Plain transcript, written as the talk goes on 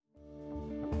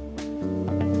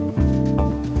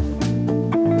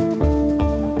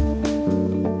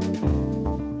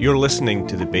You're listening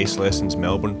to the Bass Lessons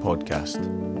Melbourne podcast,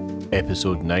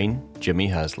 episode 9, Jimmy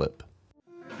Haslip.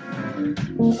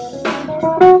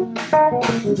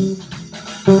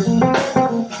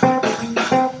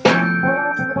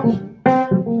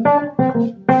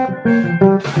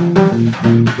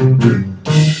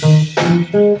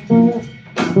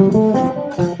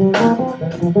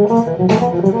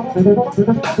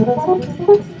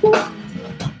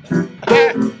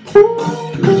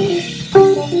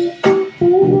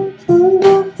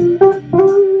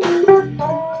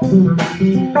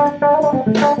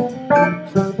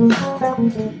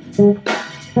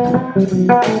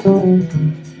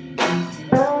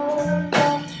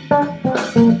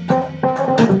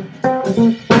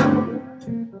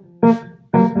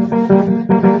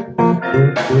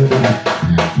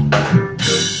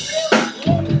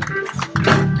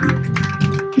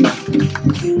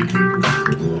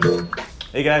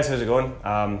 Hey guys, how's it going?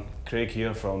 Craig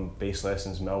here from Bass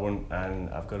Lessons Melbourne, and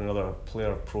I've got another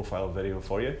player profile video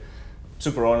for you.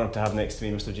 Super honoured to have next to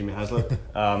me Mr. Jimmy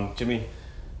Haslip. Jimmy,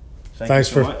 thanks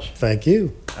you so much. Thank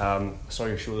you. Saw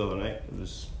your show the other night. It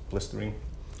was blistering.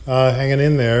 Hanging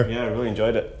in there. Yeah, I really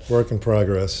enjoyed it. Work in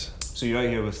progress. So you're out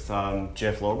here with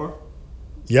Jeff Lorber?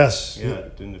 Yes. Yeah,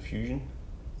 doing the fusion.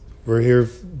 We're here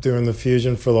doing the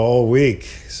fusion for the whole week,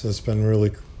 so it's been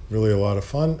really a lot of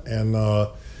fun. And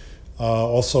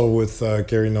also with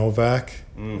Gary Novak,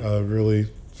 really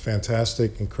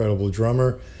fantastic, incredible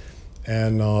drummer,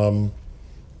 and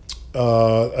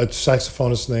a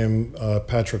saxophonist named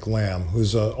Patrick Lamb,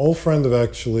 who's an old friend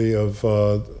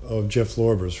of Jeff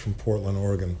Lorber's from Portland,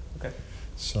 Oregon. Okay.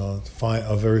 So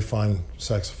a very fine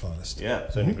saxophonist. Yeah,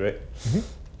 sounded great.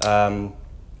 Mm-hmm.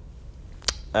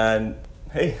 And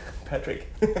hey, Patrick.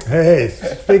 Hey,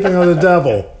 speaking of the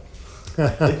devil.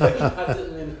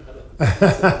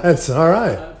 It's all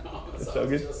right. It's all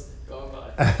good. Just going by.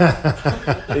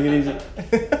 Take it easy.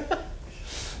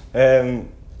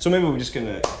 So maybe we're just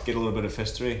gonna get a little bit of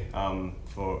history from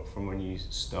when you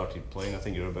started playing. I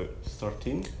think you were about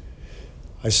 13.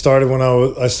 I started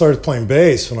playing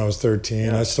bass when I was 13.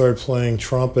 Yeah. I started playing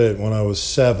trumpet when I was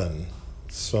 7.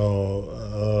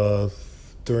 So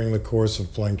during the course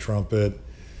of playing trumpet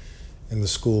in the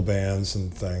school bands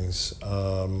and things,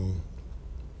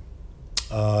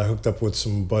 I hooked up with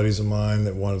some buddies of mine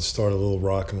that wanted to start a little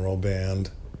rock and roll band,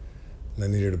 and they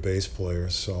needed a bass player,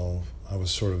 so I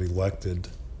was sort of elected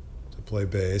to play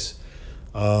bass.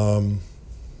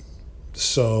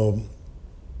 So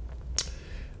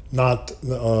not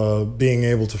being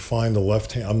able to find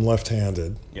I'm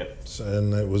left-handed. Yep.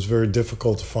 And it was very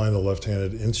difficult to find a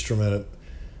left-handed instrument.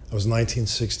 I was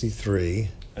 1963.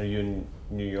 Are you in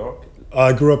New York?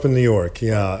 I grew up in New York,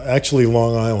 yeah. Actually,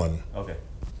 Long Island. Okay.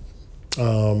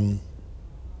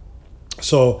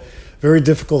 So very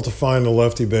difficult to find a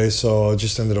lefty bass, so I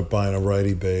just ended up buying a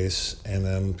righty bass, and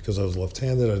then because I was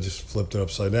left-handed, I just flipped it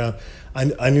upside down.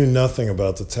 I knew nothing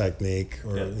about the technique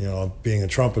or being a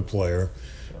trumpet player,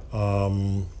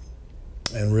 and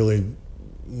really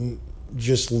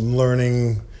just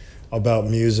learning about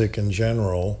music in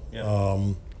general.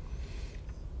 Yeah.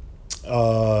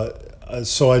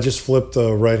 So I just flipped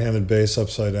a right-handed bass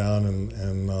upside down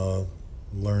and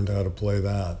learned how to play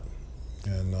that,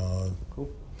 and cool.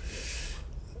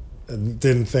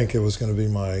 Didn't think it was going to be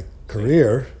my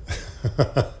career.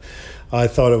 I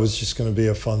thought it was just going to be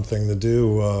a fun thing to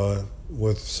do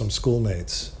with some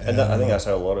schoolmates. And I think that's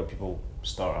how a lot of people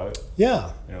start out.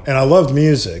 Yeah, and I loved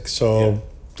music, so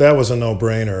that was a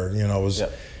no-brainer.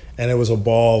 And it was a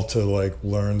ball to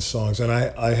learn songs. And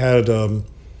I had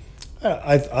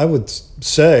I would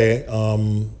say.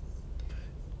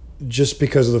 Just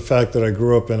because of the fact that I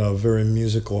grew up in a very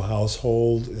musical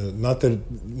household, not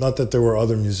that there were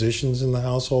other musicians in the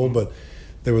household, but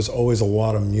there was always a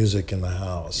lot of music in the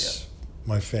house.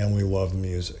 Yeah. My family loved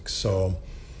music, so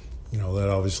that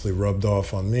obviously rubbed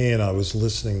off on me, and I was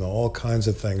listening to all kinds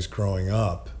of things growing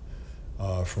up,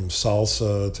 from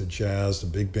salsa to jazz to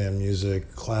big band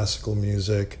music, classical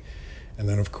music, and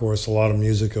then of course a lot of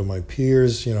music of my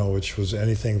peers, which was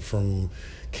anything from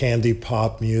candy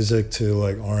pop music to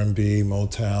R&B,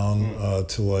 Motown,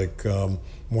 to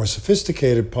more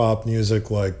sophisticated pop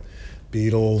music like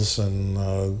Beatles and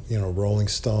Rolling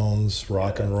Stones,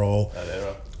 rock and roll,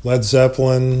 Led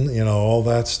Zeppelin. All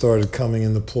that started coming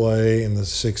into play in the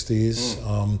 '60s,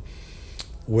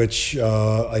 which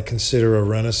I consider a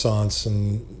renaissance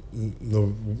in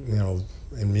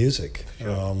in music.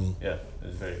 Sure. Yeah,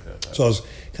 it's very good. So I was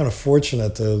kind of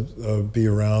fortunate to be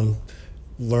around,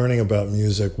 learning about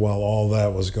music while all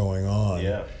that was going on.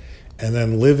 Yeah. And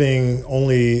then living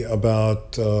only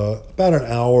about an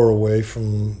hour away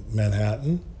from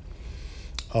Manhattan,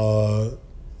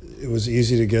 it was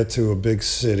easy to get to a big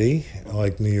city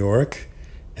like New York,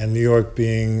 and New York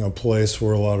being a place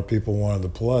where a lot of people wanted to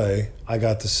play, I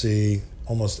got to see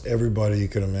almost everybody you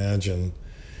could imagine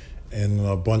in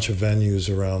a bunch of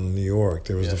venues around New York.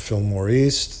 There was the Fillmore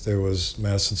East, there was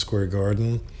Madison Square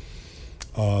Garden.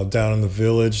 Down in the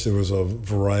Village, there was a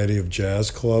variety of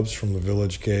jazz clubs, from the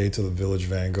Village Gay to the Village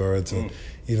Vanguard to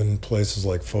even places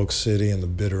like Folk City and the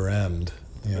Bitter End,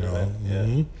 you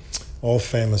know. All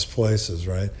famous places,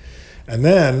 right? And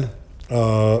then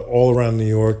all around New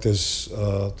York, there's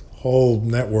a whole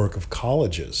network of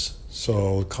colleges.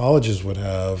 So colleges would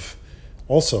have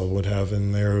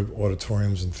in their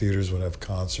auditoriums and theaters would have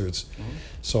concerts.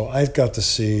 So I got to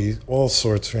see all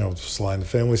sorts, you know, Sly and the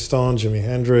Family Stone, Jimi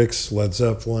Hendrix, Led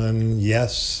Zeppelin,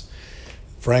 Yes,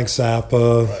 Frank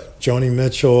Zappa, Joni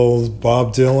Mitchell,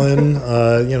 Bob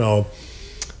Dylan. You know,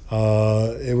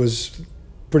 it was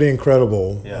pretty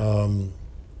incredible.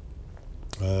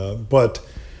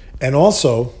 And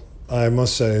also, I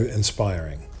must say,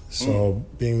 inspiring. So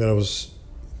being that I was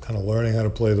kind of learning how to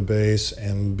play the bass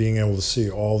and being able to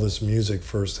see all this music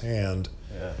firsthand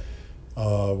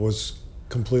was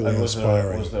completely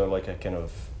inspiring. Was there like a kind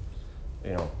of,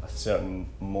 you know, a certain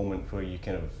moment where you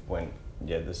kind of went,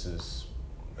 yeah, this is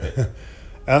it?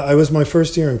 I was my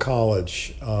first year in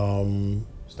college.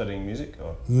 Studying music?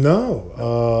 Or?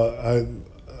 No.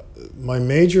 My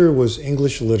major was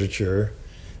English literature,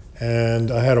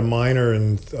 and I had a minor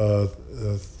in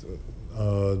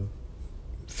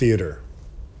theater.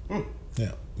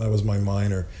 Yeah, that was my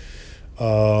minor.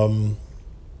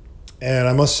 And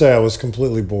I must say I was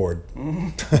completely bored.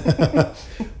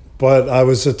 But I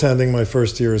was attending my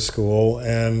first year of school,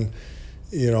 and,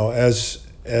 you know,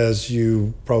 as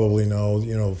you probably know,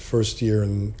 you know, first year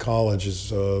in college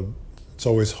is, it's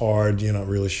always hard. You're not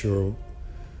really sure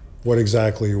what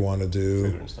exactly you want to do.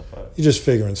 Figuring stuff out. You're just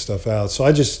figuring stuff out. So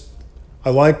I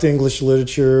liked English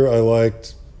literature, I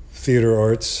liked theater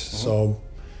arts, so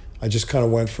I just kind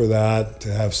of went for that,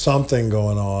 to have something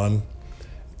going on,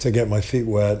 to get my feet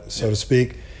wet, so to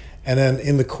speak. And then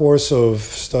in the course of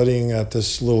studying at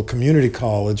this little community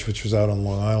college, which was out on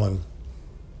Long Island,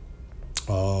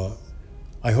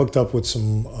 I hooked up with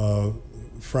some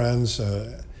friends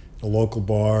at a local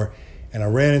bar, and I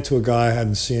ran into a guy I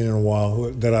hadn't seen in a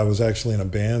while that I was actually in a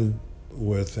band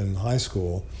with in high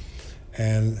school.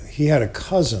 And he had a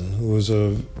cousin who was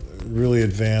a really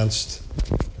advanced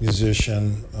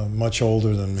musician, much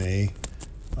older than me.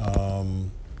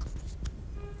 You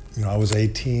know, I was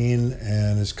 18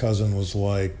 and his cousin was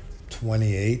like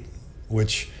 28,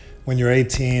 which when you're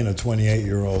 18, a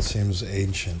 28-year-old seems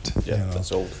ancient. Yeah, you know?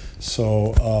 that's old.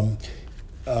 So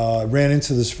I ran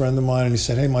into this friend of mine, and he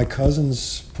said, hey, my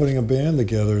cousin's putting a band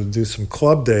together to do some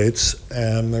club dates,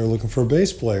 and they're looking for a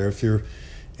bass player. If you're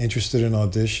interested in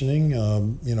auditioning,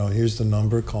 you know, here's the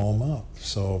number, call them up.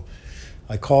 So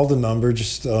I called the number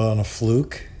just on a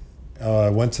fluke. I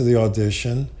went to the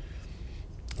audition,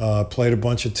 played a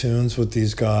bunch of tunes with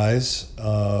these guys.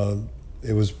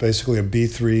 It was basically a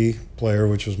B3 player,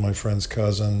 which was my friend's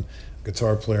cousin, a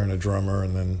guitar player and a drummer,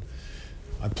 and then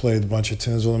I played a bunch of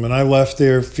tunes with them. And I left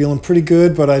there feeling pretty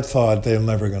good, but I thought they're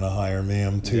never going to hire me.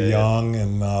 I'm too young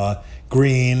and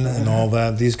green and all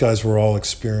that. These guys were all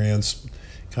experienced,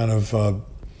 kind of,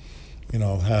 you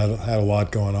know, had a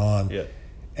lot going on. Yeah.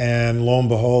 And lo and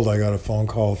behold, I got a phone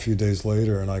call a few days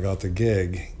later, and I got the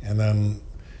gig. And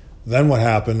then what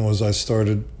happened was I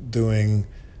started doing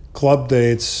club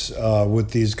dates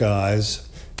with these guys.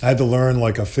 I had to learn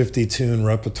like a 50-tune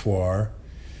repertoire,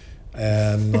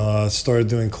 and started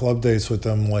doing club dates with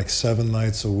them like 7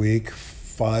 nights a week,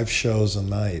 5 shows a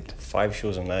night. 5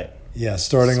 shows a night? Yeah,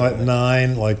 starting at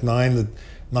 9 to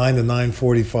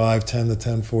 9:45, 10 to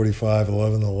 10:45,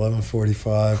 11 to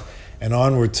 11:45, and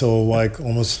onward till like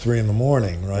almost 3 in the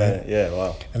morning, right? Yeah,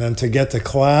 wow. And then to get to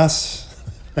class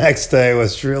next day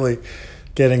was really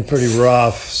getting pretty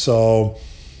rough. So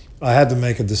I had to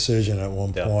make a decision at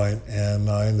one point, and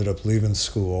I ended up leaving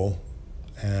school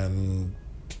and,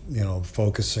 you know,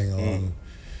 focusing on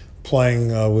playing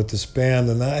with this band.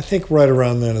 And I think right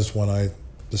around then is when I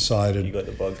decided, you got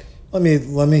the bug.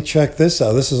 Let me check this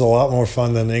out. This is a lot more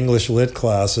fun than English lit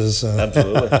classes.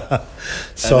 Absolutely.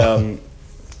 So, and,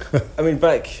 I mean,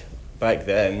 back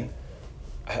then,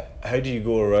 how do you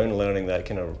go around learning that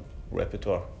kind of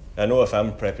repertoire? I know if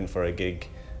I'm prepping for a gig,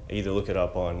 I either look it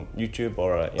up on YouTube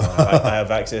or you know, I have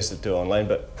access to it online.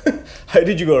 But how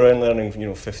did you go around learning, you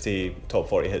know, 50 top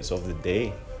 40 hits of the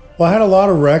day? Well, I had a lot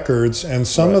of records, and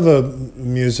some of the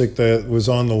music that was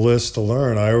on the list to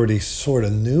learn, I already sort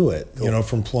of knew it, you know,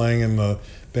 from playing in the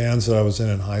bands that I was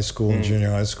in high school and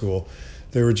junior high school.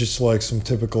 They were just like some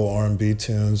typical R&B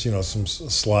tunes, you know, some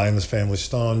Sly and the Family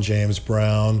Stone, James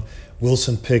Brown,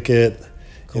 Wilson Pickett,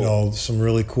 Cool. you know, some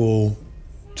really cool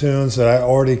tunes that I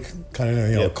already kind of know,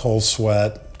 you know, Yep. Cold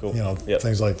Sweat, Cool. you know, Yep.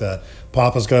 things like that.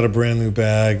 Papa's Got a Brand New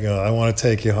Bag, I Want to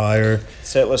Take You Higher.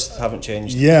 Set lists haven't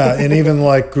changed. Yeah, and even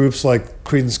like groups like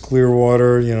Creedence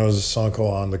Clearwater, you know, there's a song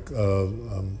called On the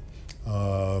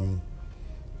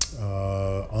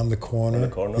Corner. On the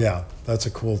Corner. Yeah, that's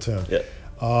a cool tune. Yeah.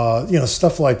 You know,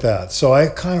 stuff like that. So I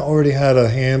kind of already had a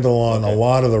handle on Okay. a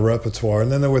lot of the repertoire.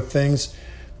 And then there were things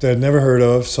that I'd never heard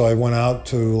of. So I went out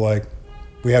to, like,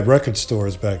 we had record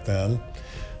stores back then.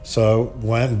 So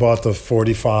went and bought the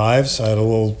 45s. I had a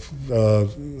little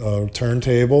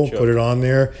turntable, Sure. put it on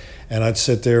there, and I'd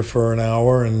sit there for an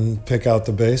hour and pick out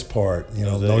the bass part. You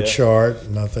know, Was it, no yeah? chart,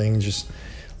 nothing, just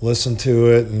listen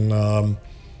to it. And,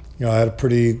 you know, I had a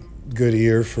pretty good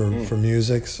ear for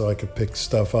music, so I could pick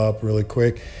stuff up really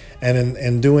quick. And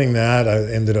in doing that, I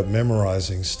ended up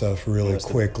memorizing stuff really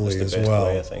quickly that's as the best well.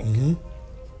 way, I think.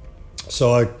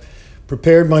 So I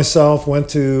prepared myself, went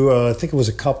to, I think it was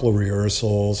a couple of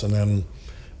rehearsals, and then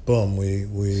boom, we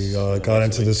got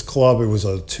into this club. It was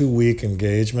a 2-week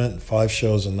engagement, 5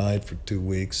 shows a night for 2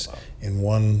 weeks in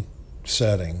one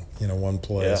setting, you know, one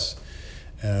place.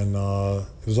 And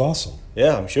it was awesome.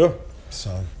 Yeah, I'm sure.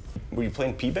 So Were you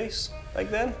playing P-bass back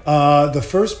then? the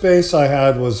first bass I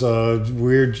had was a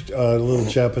weird little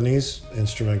Japanese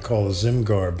instrument called a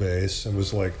Zimgar bass. It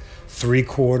was like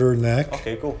 3/4 neck.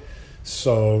 Okay, cool.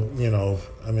 So, you know,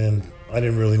 I mean, I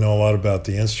didn't really know a lot about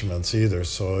the instruments either.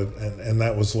 So, and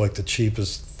that was like the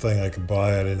cheapest thing I could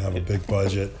buy. I didn't have a big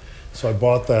budget. So I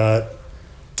bought that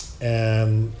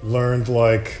and learned,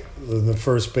 like, in the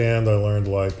first band, I learned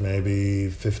like maybe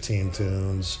 15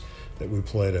 tunes that we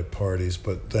played at parties.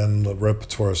 But then the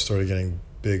repertoire started getting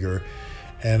bigger.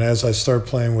 And as I started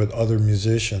playing with other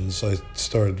musicians, I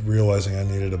started realizing I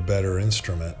needed a better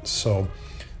instrument. So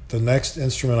the next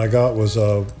instrument I got was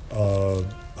a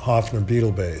Hofner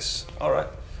Beetle bass, All right.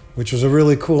 which was a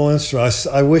really cool instrument.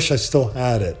 I wish I still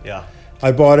had it. Yeah.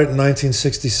 I bought it in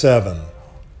 1967,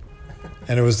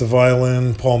 and it was the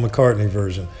violin Paul McCartney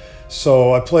version.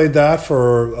 So I played that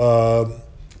for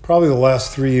probably the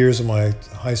last 3 years of my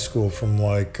high school, from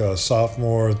like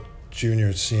sophomore,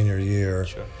 junior, senior year.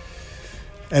 Sure.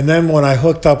 And then when I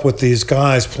hooked up with these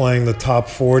guys playing the top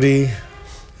 40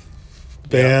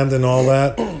 band and all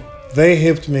that, they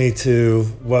hipped me to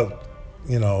what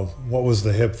was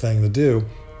the hip thing to do,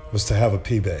 was to have a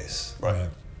P bass. Right.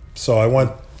 So I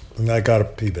went and I got a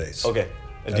P bass. Okay.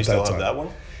 Do At you still that have time. that one?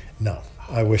 No,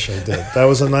 I wish I did. That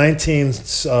was a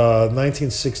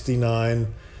 1969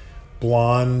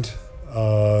 blonde,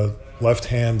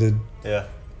 left-handed Yeah.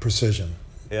 precision.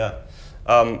 Yeah.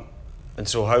 And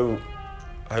so how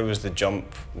was the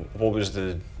jump? What was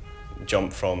the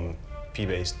jump from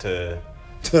P-bass to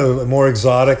To a more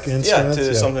exotic instruments.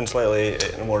 to something slightly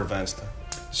more advanced?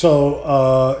 So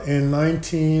in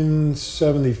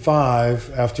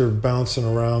 1975, after bouncing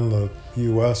around the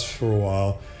U.S. for a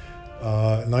while,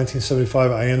 in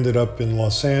 1975 I ended up in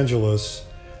Los Angeles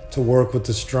to work with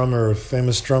this drummer, a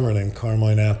famous drummer named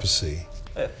Carmine Appice.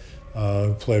 Yeah.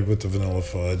 Who played with the Vanilla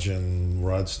Fudge and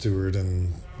Rod Stewart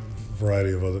and a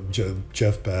variety of other,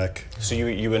 Jeff Beck. So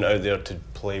you went out there to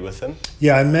play with him?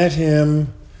 Yeah, I met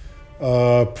him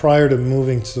prior to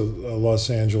moving to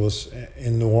Los Angeles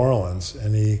in New Orleans,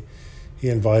 and he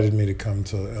invited me to come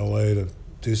to LA to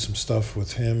do some stuff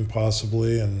with him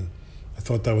possibly, and I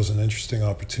thought that was an interesting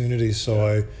opportunity,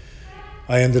 so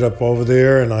I ended up over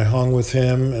there and I hung with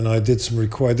him, and I did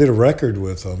I did a record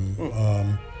with him.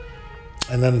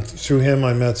 And then through him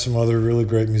I met some other really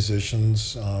great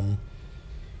musicians,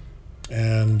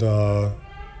 and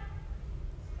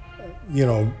you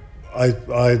know, I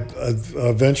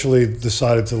eventually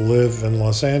decided to live in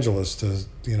Los Angeles to,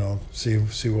 you know, see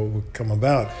what would come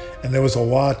about, and there was a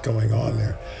lot going on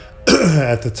there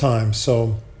at the time.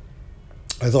 So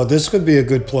I thought this could be a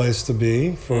good place to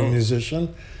be for a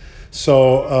musician.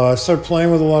 So I started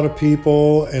playing with a lot of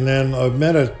people, and then I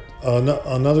met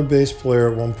another bass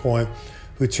player at one point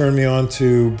who turned me on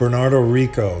to Bernardo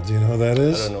Rico. Do you know who that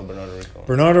is? I don't know Bernardo Rico.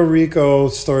 Bernardo Rico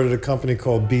started a company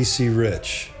called BC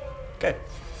Rich. Okay.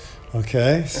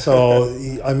 Okay, so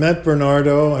I met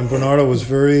Bernardo, and Bernardo was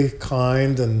very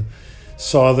kind and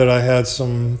saw that I had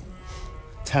some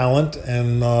talent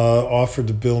and offered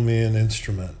to build me an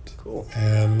instrument. Cool.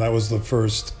 And that was the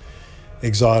first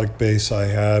exotic bass I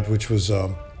had, which was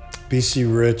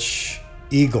BC Rich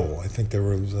Eagle. I think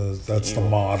that's the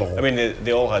model. I mean,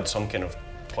 they all had some kind of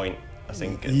point I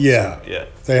think. Yeah. Yeah.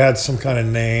 They had some kind of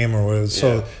name or whatever.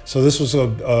 Yeah. So this was a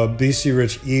BC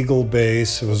Rich Eagle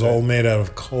bass. It was all made out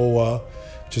of koa,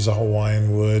 which is a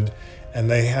Hawaiian wood.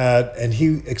 And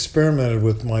he experimented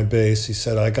with my bass. He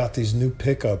said, I got these new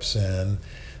pickups in.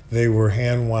 They were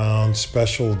hand wound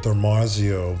special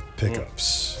Damasio pickups.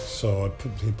 So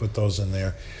he put those in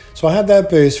there. So I had that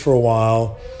bass for a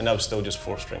while. And that was still just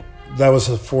 4-string. That was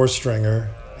a 4-stringer.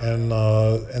 And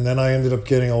then I ended up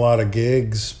getting a lot of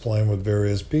gigs playing with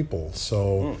various people.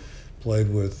 So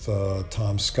played with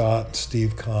Tom Scott,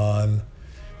 Steve Kahn,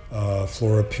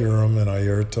 Flora Purim and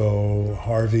Airto,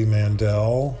 Harvey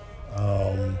Mandel,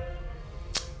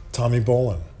 Tommy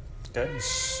Bolin. Okay.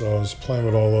 So I was playing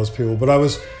with all those people. But I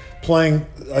was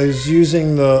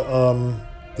using the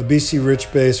BC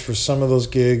Rich bass for some of those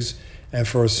gigs, and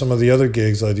for some of the other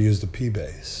gigs I'd use the P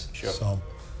bass. Sure. So,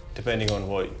 depending on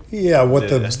what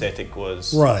the aesthetic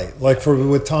was. Right. Like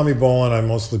with Tommy Bolin, I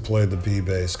mostly played the P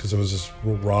bass because it was this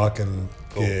rockin'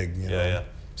 gig. You know, yeah.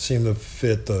 Seemed to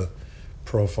fit the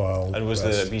profile. And was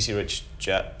best. the BC Rich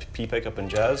P pickup in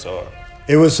jazz, or?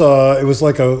 It was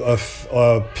like a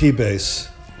P bass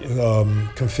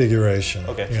configuration.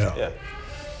 Okay. Yeah.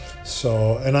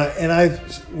 So and I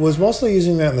was mostly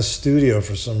using that in the studio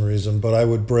for some reason, but I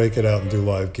would break it out and do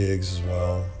live gigs as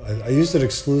well. I used it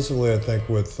exclusively, I think,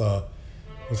 with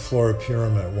Flora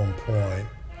Purim at one point.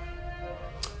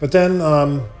 But then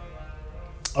I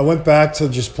went back to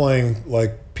just playing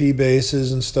like P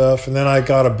basses and stuff, and then I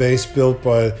got a bass built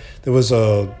there was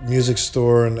a music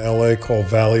store in LA called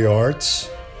Valley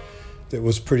Arts that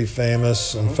was pretty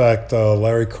famous. In fact,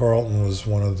 Larry Carlton was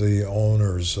one of the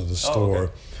owners of the store. Oh,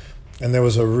 okay. And there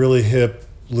was a really hip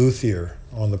luthier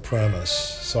on the premise.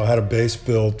 So I had a bass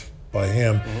built by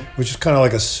him, which is kind of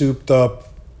like a souped up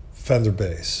Fender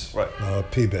bass, right?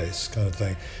 P bass kind of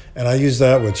thing. And I used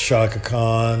that with Shaka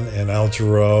Khan and Al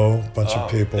Jarreau, a bunch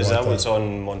of people. Is like that what's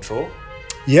on Montreux?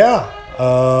 Yeah.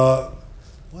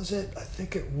 Was it? I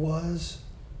think it was.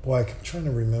 Boy, I'm trying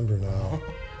to remember now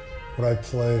what I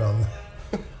played on.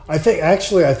 I think I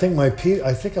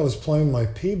was playing my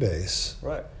P bass.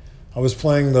 Right. I was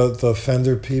playing the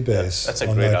Fender P bass. That's a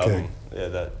on great that album.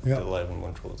 gig. The live in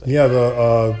Montreux thing. Yeah,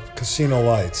 the Casino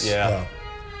Lights. Yeah.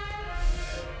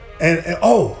 And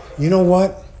you know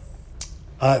what?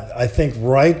 I think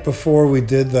right before we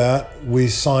did that, we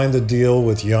signed a deal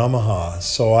with Yamaha.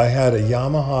 So I had a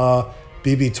Yamaha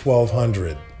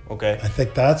BB1200. Okay. I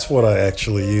think that's what I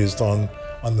actually used on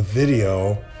the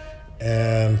video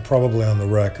and probably on the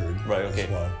record as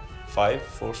well.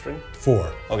 4-string?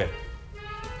 4. Okay.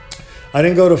 I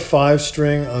didn't go to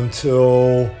 5-string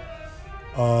until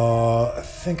I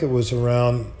think it was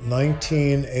around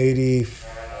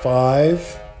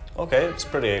 1985. Okay, it's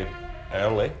pretty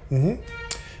early.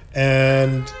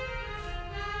 And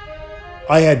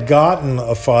I had gotten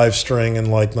a 5-string in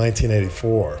like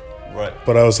 1984. Right.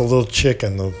 But I was a little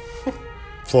chicken to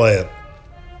play it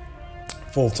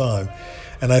full time.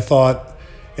 And I thought,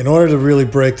 in order to really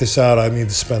break this out, I need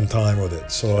to spend time with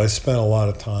it. So I spent a lot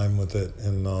of time with it,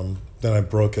 and then I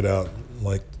broke it out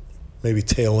like maybe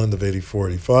tail end of 84,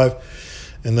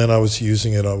 85. And then I was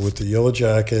using it with the Yellow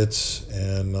Jackets,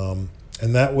 and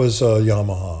that was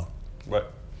Yamaha. Right.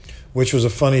 Which was a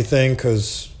funny thing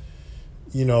because,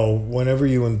 you know, whenever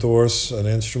you endorse an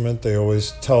instrument, they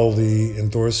always tell the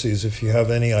endorsees, if you have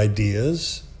any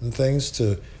ideas and things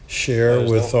to share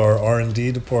with our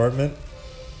R&D department,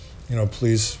 you know,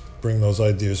 please bring those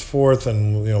ideas forth,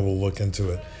 and, you know, we'll look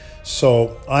into it.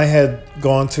 So I had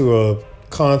gone to a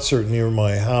concert near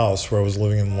my house where I was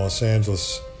living in Los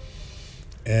Angeles,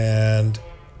 and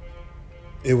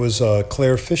it was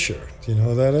Claire Fisher. Do you know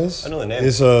who that is? I know the name.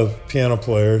 He's a piano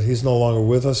player. He's no longer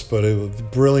with us, but a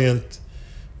brilliant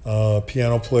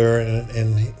piano player,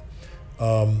 and he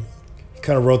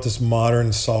kind of wrote this modern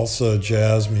salsa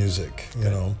jazz music, you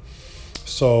know.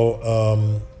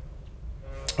 So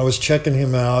I was checking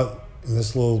him out in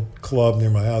this little club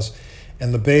near my house,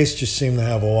 and the bass just seemed to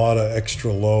have a lot of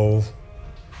extra low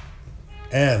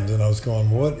end, and I was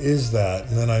going, what is that?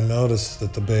 And then I noticed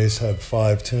that the bass had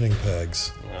 5 tuning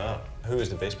pegs. Who is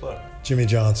the bass player? Jimmy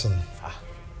Johnson.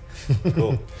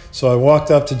 Cool. So I walked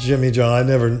up to Jimmy John. I'd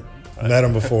never met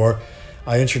him before.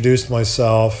 I introduced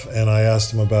myself, and I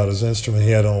asked him about his instrument.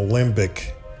 He had an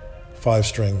Alembic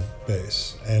 5-string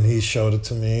bass, and he showed it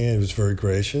to me. He was very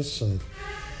gracious, and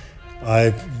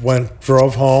I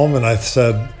drove home, and I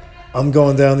said, I'm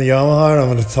going down to Yamaha, and I'm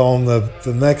going to tell them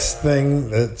the next thing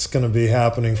that's going to be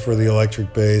happening for the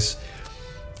electric bass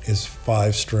is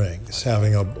 5 strings,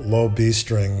 having a low B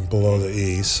string below the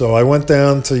E. So I went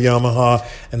down to Yamaha,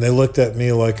 and they looked at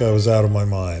me like I was out of my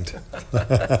mind.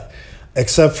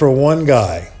 Except for one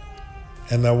guy.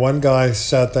 And that one guy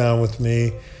sat down with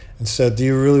me and said, "Do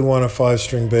you really want a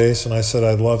 5-string bass?" And I said,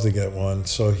 "I'd love to get one."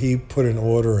 So he put an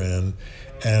order in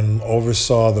and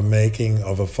oversaw the making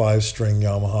of a 5-string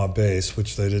Yamaha bass,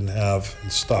 which they didn't have in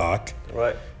stock.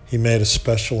 Right. He made a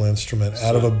special instrument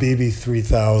out of a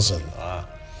BB3000.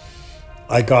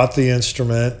 I got the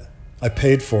instrument, I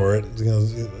paid for it,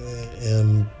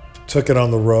 and took it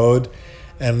on the road.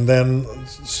 And then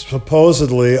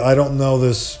supposedly, I don't know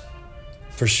this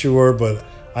for sure, but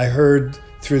I heard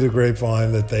through the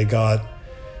grapevine that they got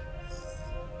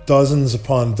dozens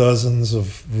upon dozens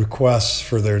of requests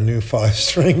for their new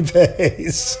 5-string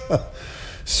bass.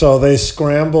 So they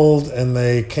scrambled and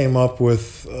they came up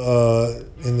with,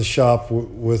 in the shop,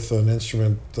 with an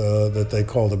instrument that they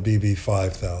called a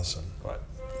BB5000, Right.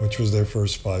 which was their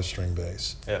first 5-string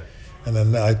bass. Yeah. And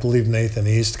then I believe Nathan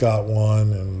East got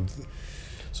one.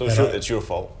 So it's your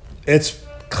fault. It's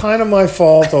kind of my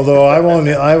fault, although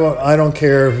I don't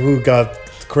care who got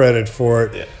credit for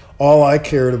it. Yeah. All I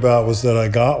cared about was that I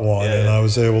got one, Yeah, and yeah. I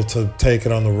was able to take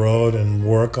it on the road and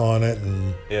work on it.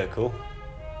 And Yeah, cool.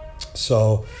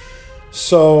 so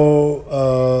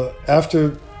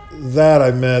after that,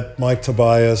 I met Mike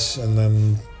Tobias, and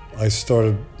then I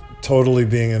started totally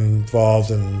being involved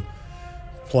in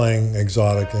playing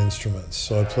exotic instruments.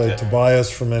 So I played Yeah. Tobias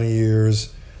for many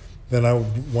years. Then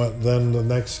Then the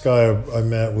next guy I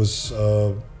met was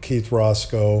Keith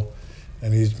Roscoe,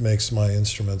 and he makes my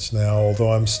instruments now.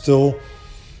 Although I'm still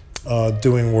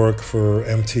doing work for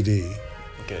MTD,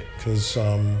 Okay. because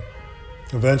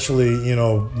eventually,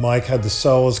 Mike had to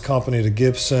sell his company to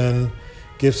Gibson.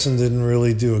 Gibson didn't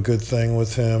really do a good thing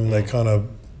with him. I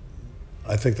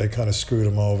think they kind of screwed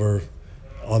him over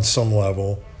on some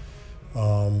level.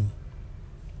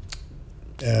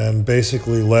 And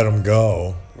basically let him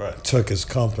go. Right. Took his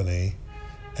company,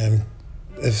 and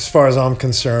as far as I'm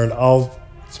concerned,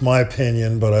 it's my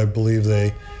opinion, but I believe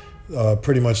they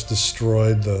pretty much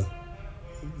destroyed the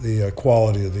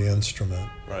quality of the instrument.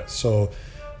 Right. So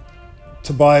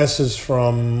Tobias is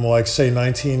from, like, say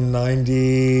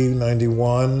 1990,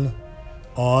 91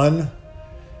 on,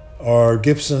 are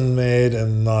Gibson made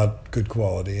and not good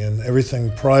quality, and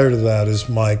everything prior to that is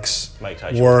Mike's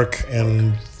work,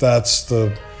 and that's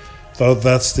the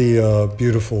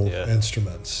beautiful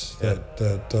instruments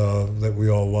that we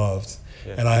all loved.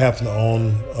 Yeah. And I happen to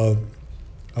own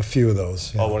a few of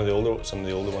those. Yeah. Oh, some of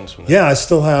the older ones from there. Yeah, I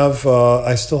still have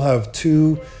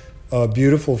two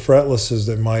beautiful fretlesses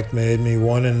that Mike made me. He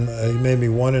made me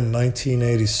one in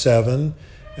 1987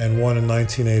 and one in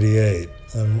 1988.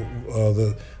 And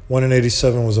the one in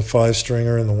 87 was a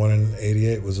 5-stringer, and the one in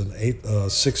 88 was a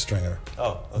 6-stringer.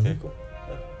 Oh, okay, cool.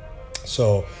 Yeah.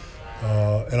 So,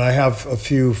 and I have a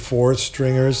few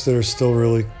 4-stringers that are still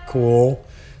really cool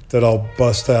that I'll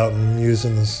bust out and use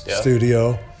in the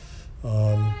studio.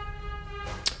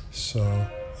 So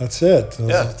that's it.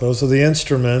 Those are the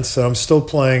instruments. I'm still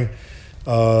playing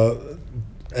MTDs.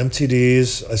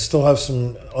 I still have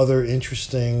some other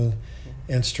interesting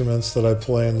instruments that I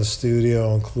play in the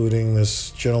studio, including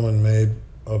this gentleman made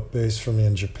a bass for me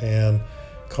in Japan,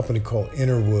 a company called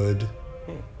Innerwood,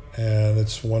 and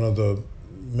it's one of the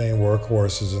main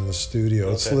workhorses in the studio.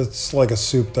 Okay. It's like a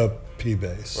souped up P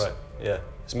bass. Right. Yeah.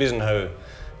 It's amazing how,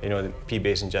 the P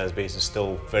bass and jazz bass is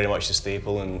still very much the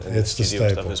staple in It's the the studio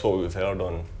staple. stuff. It's what we've heard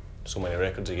on so many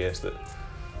records, I guess, that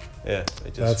it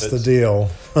just That's fits. the deal.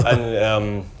 And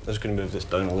I'm just going to move this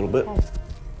down a little bit.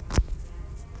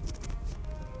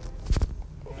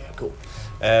 Yeah, cool.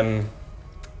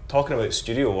 Talking about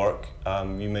studio work,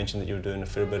 you mentioned that you were doing a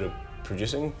fair bit of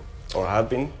producing, or have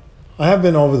been. I have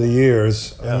been over the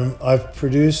years. Yeah. I've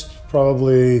produced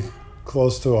probably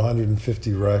close to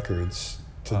 150 records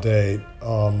to date,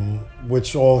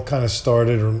 which all kind of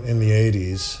started in the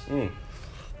 80s.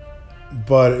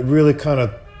 But it really kind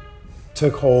of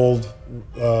took hold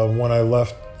when I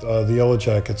left the Yellow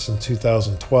Jackets in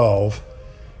 2012.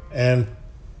 And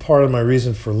part of my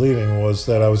reason for leaving was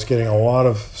that I was getting a lot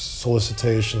of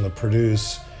solicitation to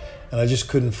produce, and I just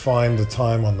couldn't find the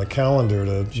time on the calendar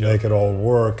to make it all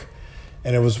work.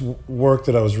 And it was work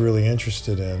that I was really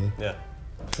interested in. Yeah.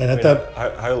 And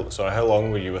how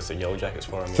long were you with the Yellow Jackets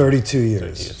for? 32 years. 30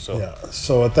 years. So. Yeah.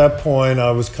 So at that point,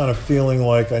 I was kind of feeling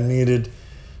like I needed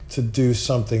to do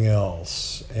something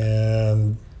else,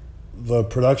 and the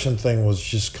production thing was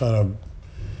just kind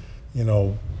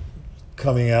of,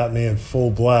 coming at me in full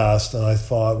blast. And I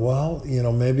thought, well,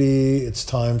 maybe it's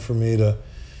time for me to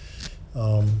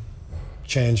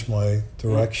change my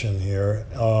direction here.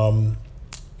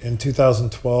 In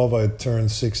 2012, I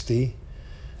turned 60,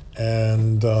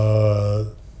 and I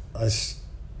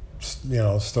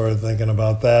started thinking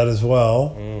about that as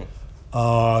well.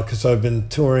 because I've been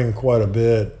touring quite a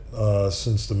bit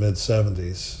since the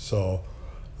mid-'70s. So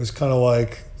it was kind of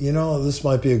like, this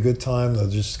might be a good time to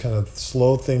just kind of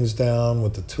slow things down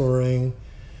with the touring,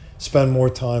 spend more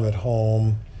time at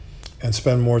home, and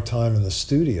spend more time in the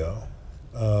studio.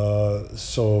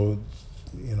 So,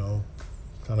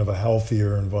 kind of a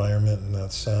healthier environment in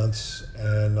that sense.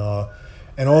 And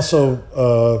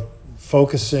also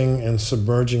focusing and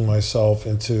submerging myself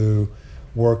into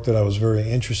work that I was very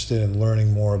interested in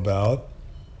learning more about,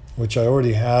 which I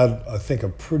already had, I think, a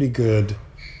pretty good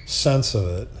sense of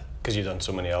it. Because you've done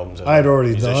so many albums. I had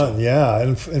already done, yeah.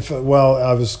 And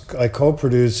I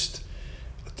co-produced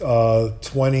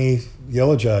 20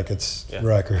 Yellow Jackets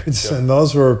records, and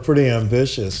those were pretty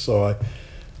ambitious. So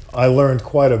I learned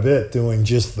quite a bit doing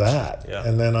just that. Yeah.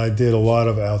 And then I did a lot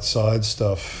of outside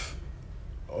stuff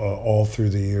all through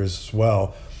the years as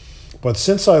well. But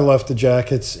since I left the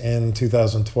Jackets in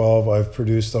 2012, I've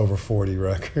produced over 40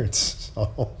 records.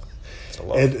 So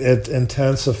it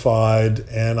intensified,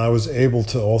 and I was able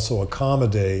to also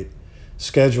accommodate,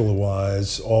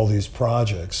 schedule-wise, all these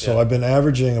projects. So I've been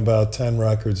averaging about 10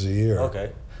 records a year.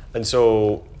 Okay. And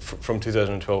so from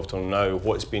 2012 till now,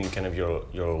 what's been kind of your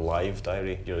live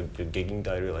diary, your gigging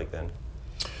diary like then?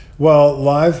 Well,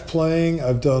 live playing,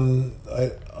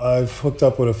 I've hooked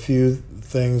up with a few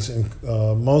things,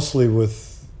 mostly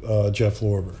with Jeff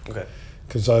Lorber. Okay.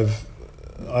 Because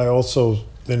I also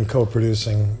been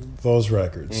co-producing those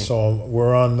records. So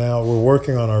we're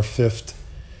working on our 5th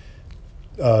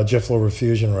Jeff Lorber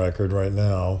Fusion record right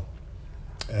now.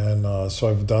 And so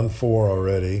I've done 4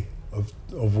 already,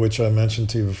 of which I mentioned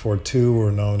to you before, 2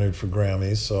 were nominated for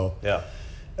Grammys. So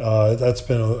that's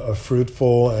been a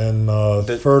fruitful and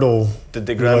fertile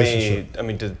relationship.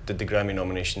 Did the Grammy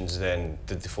nominations then,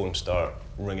 did the phone start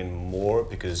ringing more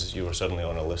because you were suddenly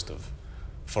on a list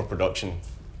for production,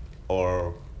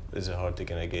 or is it hard to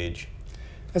kind of gauge?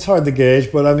 It's hard to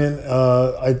gauge, but I mean,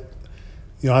 I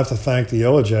have to thank the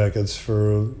Yellow Jackets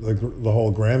for the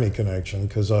whole Grammy connection,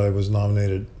 because I was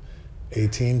nominated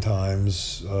 18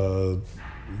 times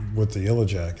with the Yellow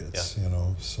Jackets,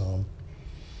 so.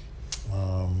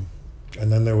 And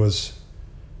then there was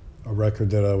a record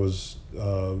that I was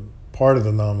part of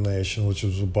the nomination, which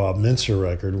was a Bob Mintzer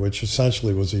record, which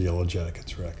essentially was a Yellow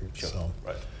Jackets record. Sure. So,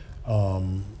 right.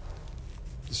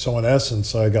 So in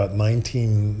essence, I got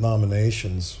 19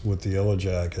 nominations with the Yellow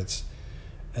Jackets,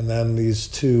 and then these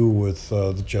 2 with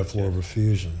the Jeff Lorber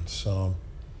Fusion. So,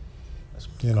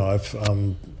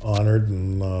 I'm honored,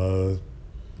 and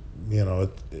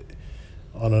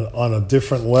on a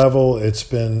different level, it's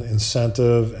been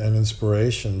incentive and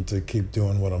inspiration to keep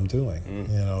doing what I'm doing.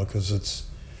 Because it's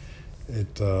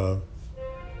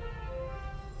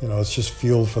just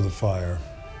fuel for the fire.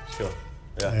 Sure.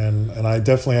 Yeah. And I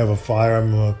definitely have a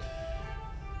fire.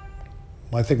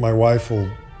 I think my wife will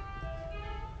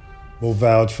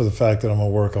vouch for the fact that I'm a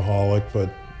workaholic,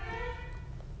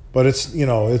 but it's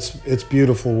it's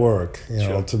beautiful work,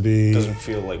 sure. To be. It doesn't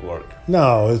feel like work.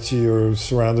 No, you're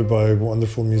surrounded by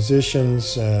wonderful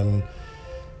musicians, and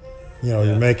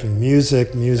you're making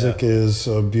music. Music is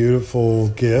a beautiful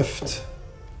gift.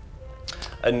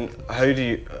 And how do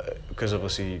you? Because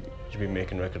obviously you've been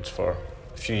making records for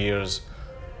a few years.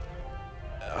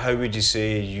 How would you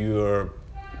say your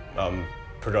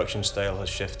production style has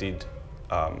shifted?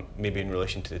 Maybe in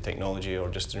relation to the technology, or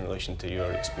just in relation to your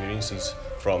experiences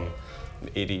from the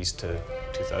 80s to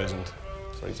 2000,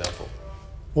 for example?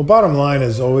 Well, bottom line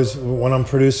is always, when I'm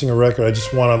producing a record, I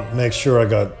just want to make sure I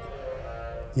got,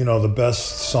 the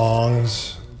best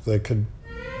songs that could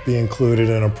be included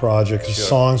in a project. Sure.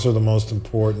 Songs are the most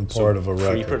important part of a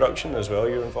record. Pre-production as well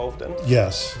you're involved in?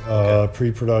 Yes, okay.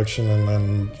 Pre-production, and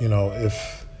then,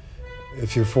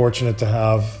 if you're fortunate to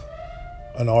have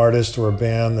an artist or a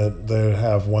band that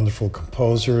have wonderful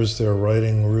composers, they're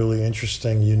writing really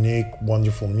interesting, unique,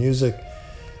 wonderful music,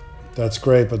 that's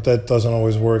great, but that doesn't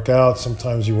always work out.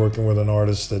 Sometimes you're working with an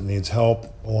artist that needs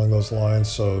help along those lines,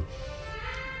 so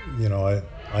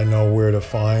I know where to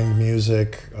find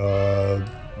music.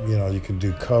 You could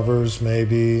do covers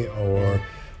maybe, or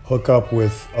hook up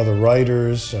with other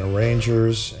writers and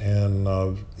arrangers, and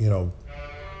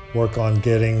work on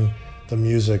getting the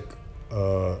music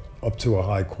up to a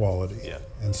high quality. Yeah.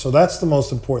 And so that's the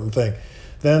most important thing.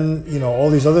 Then, all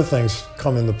these other things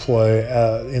come into play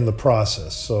in the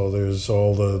process. So there's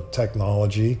all the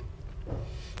technology.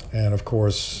 And of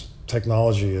course,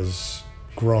 technology has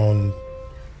grown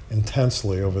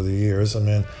intensely over the years. I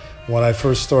mean, when I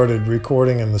first started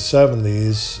recording in the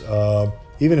 70s,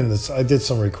 I did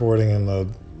some recording in the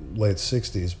late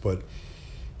 60s, but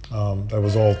that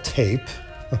was all tape.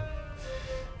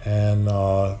 and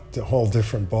the whole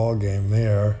different ball game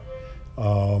there.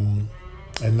 And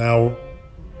now,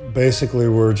 basically,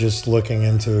 we're just looking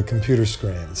into computer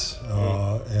screens,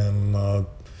 and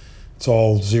it's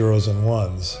all zeros and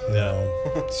ones. You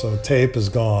know? So tape is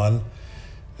gone,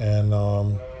 and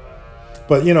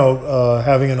but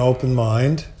having an open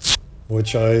mind,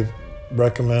 which I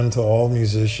recommend to all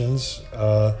musicians.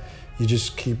 You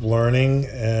just keep learning,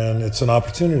 and it's an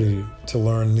opportunity to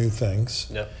learn new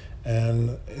things. Yeah.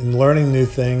 And in learning new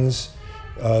things,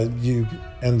 you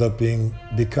end up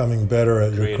becoming better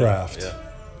at your craft,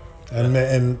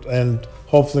 and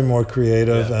hopefully more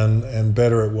creative and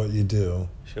better at what you do.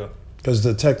 Sure. Because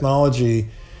the technology,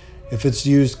 if it's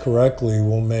used correctly,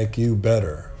 will make you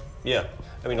better. Yeah.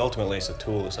 I mean, ultimately, it's a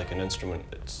tool. It's like an instrument.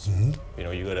 It's you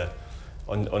gotta,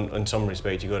 on some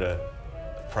respect, you gotta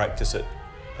practice it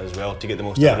as well to get the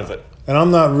most out of it. And I'm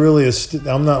not really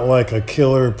I'm not like a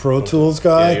killer Pro Tools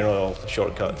guy. Yeah, you're not all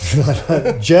shortcuts.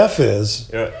 Jeff is.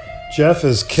 Yeah. Jeff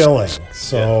is killing.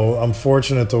 So I'm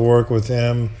fortunate to work with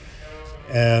him,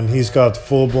 and he's got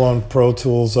full-blown Pro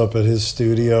Tools up at his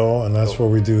studio, and that's where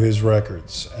we do his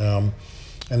records. And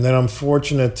then I'm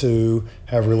fortunate to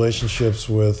have relationships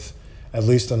with at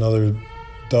least another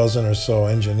dozen or so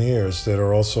engineers that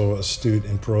are also astute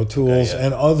in Pro Tools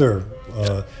and other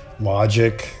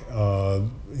Logic,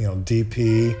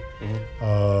 DP.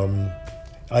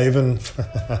 I even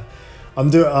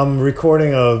I'm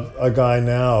recording a guy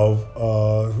now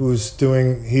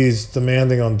he's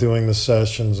demanding on doing the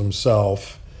sessions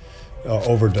himself,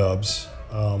 overdubs,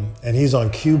 and he's on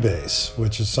Cubase,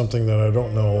 which is something that I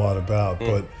don't know a lot about,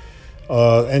 but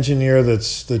engineer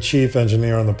that's the chief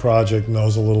engineer on the project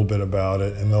knows a little bit about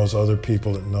it, and knows other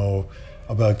people that know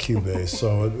about Cubase.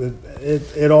 So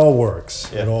it all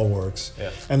works. It all works.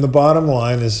 Yeah. And the bottom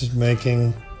line is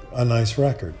making a nice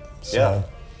record. So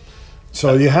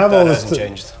you have all this. That hasn't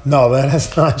changed. No, that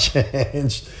has not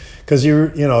changed. Because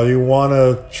you want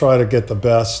to try to get the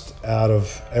best out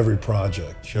of every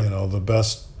project. Sure. The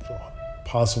best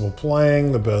possible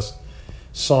playing, the best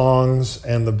songs,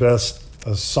 and the best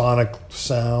sonic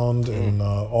sound and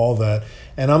all that.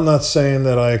 And I'm not saying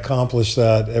that I accomplish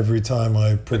that every time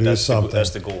I produce something.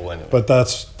 That's the goal anyway. But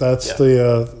that's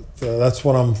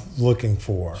what I'm looking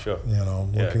for. Sure.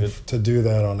 Looking to do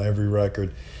that on every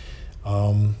record.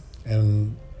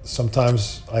 And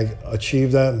sometimes I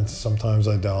achieve that, and sometimes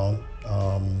I don't.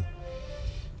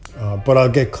 But I'll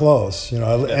get close, and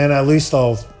at least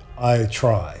I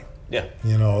try. Yeah.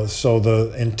 So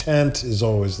the intent is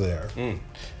always there.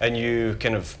 And you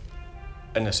kind of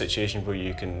in a situation where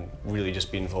you can really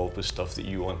just be involved with stuff that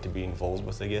you want to be involved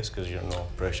with, I guess, because you're no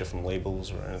pressure from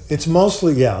labels or anything. It's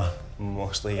mostly,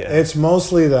 It's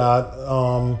mostly that.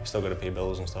 Still got to pay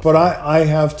bills and stuff. But I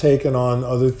have taken on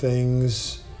other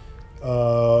things,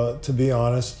 to be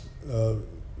honest,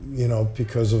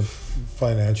 because of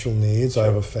financial needs. Sure. I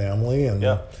have a family, and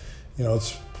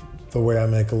it's the way I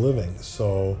make a living.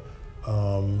 So,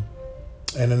 and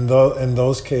in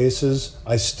those cases,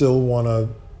 I still want to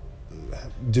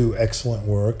do excellent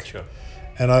work. Sure.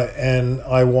 And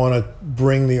I want to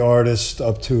bring the artist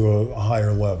up to a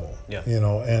higher level. Yeah.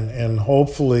 And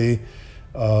hopefully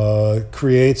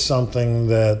create something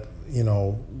that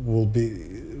will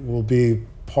be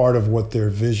part of what their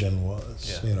vision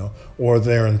was. Or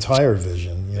their entire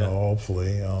vision.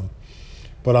 Hopefully.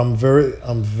 But I'm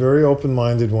very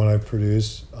open-minded when I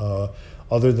produce.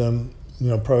 Other than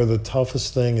probably the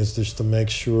toughest thing is just to make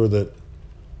sure that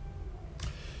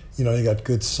you got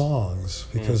good songs,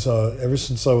 because ever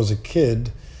since I was a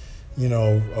kid,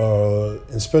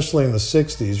 especially in the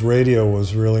 60s, radio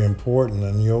was really important,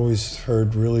 and you always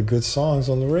heard really good songs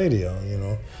on the radio,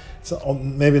 It's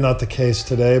maybe not the case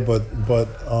today, but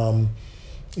I'm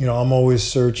always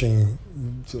searching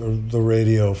the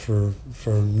radio for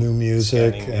new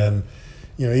music. Scanning, and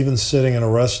even sitting in a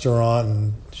restaurant,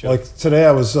 and like today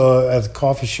I was at a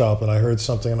coffee shop and I heard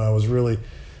something, and I was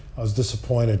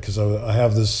disappointed because I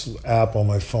have this app on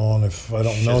my phone. If I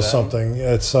don't know something,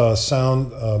 it's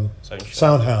Soundhound.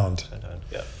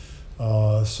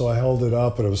 Yeah. So I held it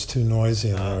up, but it was too noisy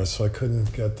in there, so I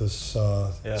couldn't get this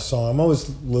song. I'm always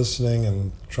listening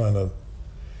and trying to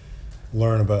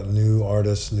learn about new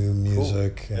artists, new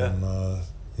music, and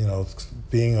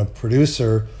being a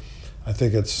producer, I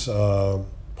think it's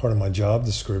part of my job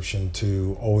description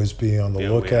to always be on the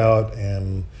lookout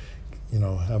and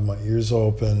have my ears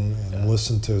open and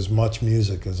listen to as much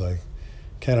music as I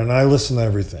can. And I listen to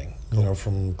everything,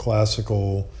 from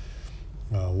classical,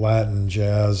 Latin,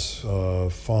 jazz,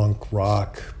 funk,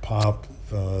 rock, pop,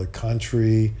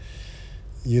 country,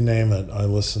 you name it. I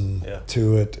listen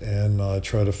to it and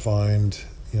try to find,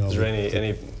 Is there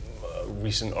any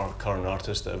recent or current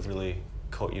artists that have really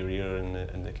caught your ear in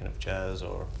the kind of jazz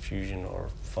or fusion or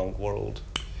funk world?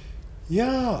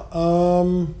 Yeah.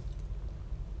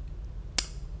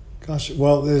 Gosh.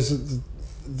 Well, there's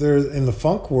in the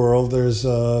funk world. There's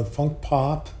funk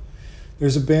pop.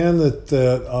 There's a band that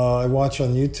I watch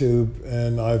on YouTube,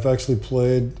 and I've actually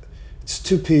played. It's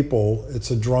two people. It's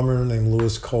a drummer named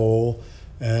Louis Cole,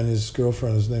 and his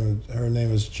girlfriend. Her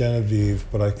name is Genevieve,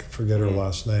 but I forget her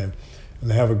last name. And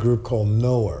they have a group called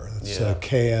Knower. It's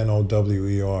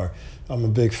Knower. I'm a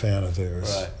big fan of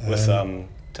theirs. Right. With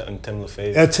Tim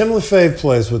LaFave. Yeah, Tim LaFave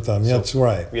plays with them. So that's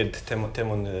right. We had Tim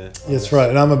on the. That's right,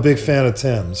 and I'm a big fan of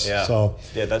Tim's. Yeah. So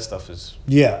yeah, that stuff is.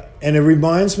 Yeah, and it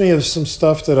reminds me of some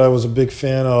stuff that I was a big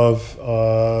fan of.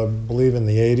 I believe in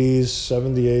the '80s,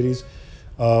 '80s. It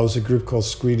was a group called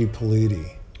Scritti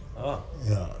Politti. Oh.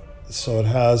 Yeah. So it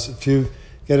has. If you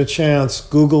get a chance,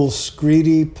 Google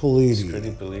Scritti Politti.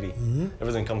 Scritti Politti. Mm-hmm.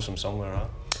 Everything comes from somewhere, huh?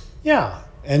 Yeah,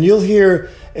 and you'll hear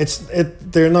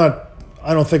they're not.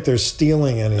 I don't think they're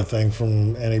stealing anything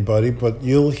from anybody, but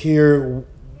you'll hear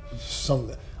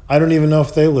some. I don't even know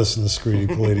if they listen to Scritti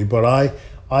Politti, but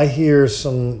I hear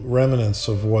some remnants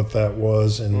of what that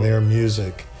was in their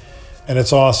music, and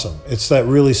it's awesome. It's that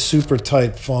really super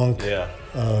tight funk,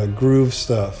 groove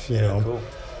stuff, you know. Cool.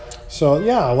 So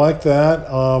yeah, I like that.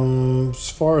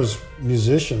 As far as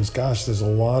musicians, gosh, there's a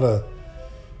lot of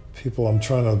people. I'm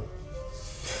trying to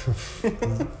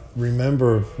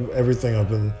remember everything I've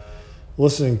been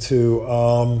listening to.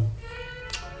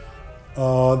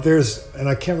 There's, and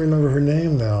I can't remember her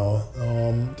name now.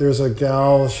 There's a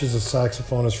gal, she's a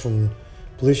saxophonist I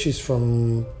believe she's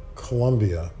from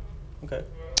Columbia. Okay.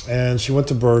 And she went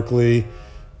to Berkeley,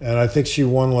 and I think she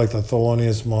won like the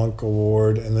Thelonious Monk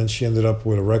Award, and then she ended up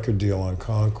with a record deal on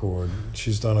Concord.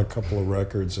 She's done a couple of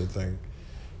records, I think,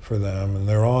 for them, and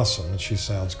they're awesome, and she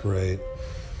sounds great.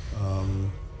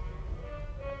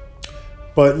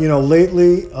 But you know,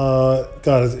 lately, God,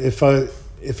 if I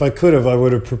could have, I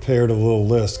would have prepared a little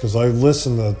list because I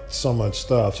listen to so much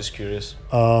stuff. Just curious.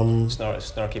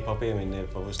 Snarky Puppy. I mean,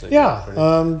 they've obviously. Yeah,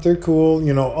 they're cool.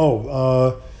 You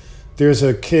know, there's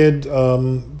a kid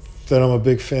that I'm a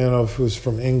big fan of who's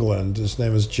from England. His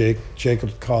name is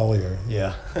Jacob Collier.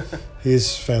 Yeah.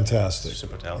 He's fantastic.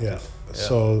 Super talented. Yeah.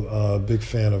 So big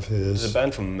fan of his. There's a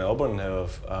band from Melbourne who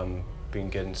have been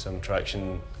getting some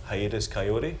traction. Hiatus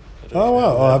Coyote. Oh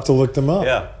wow! I'll have to look them up.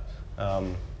 Yeah, I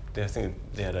think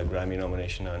they had a Grammy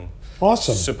nomination and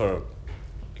awesome. Super,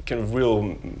 kind of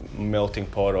real melting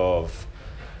pot of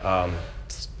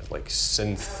like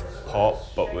synth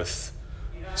pop, but with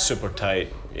super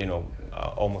tight, you know,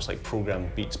 almost like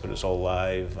programmed beats, but it's all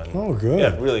live. And oh, good.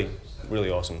 Yeah, really,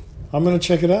 really awesome. I'm gonna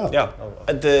check it out. Yeah,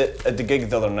 at the gig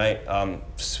the other night,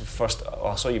 first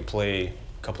I saw you play a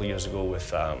couple of years ago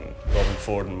with Robin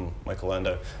Ford and Michael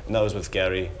Landau, and that was with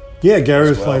Gary. Yeah, Gary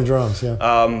was playing drums. Yeah.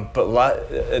 But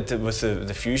with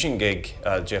the fusion gig,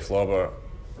 Jeff Lorber,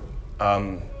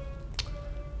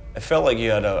 it felt like you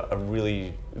had a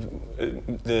really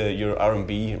your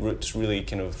R&B roots really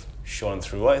kind of shone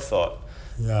through. I thought.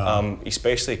 Yeah.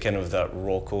 Especially kind of that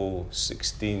Rocco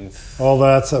 16th. Oh,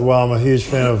 I'm a huge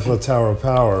fan of Tower of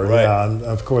Power. Right. Yeah, and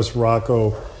of course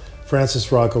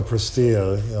Francis Rocco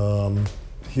Prestia.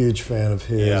 Huge fan of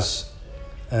his.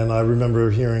 Yeah. And I remember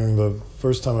hearing the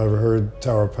first time I ever heard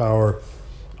Tower of Power,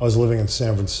 I was living in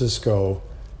San Francisco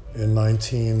in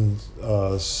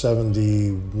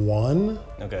 1971.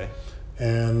 Okay.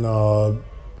 And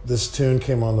this tune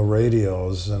came on the radio. I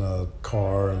was in a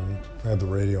car and had the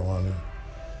radio on.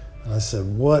 And I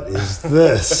said, "What is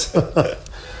this?"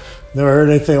 Never heard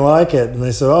anything like it. And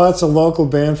they said, "Oh, it's a local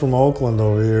band from Oakland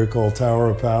over here called Tower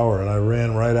of Power." And I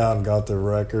ran right out and got their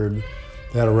record.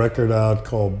 They had a record out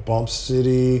called Bump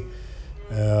City,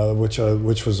 which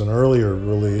was an earlier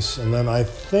release. And then I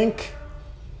think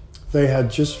they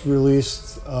had just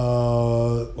released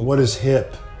What Is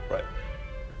Hip. Right.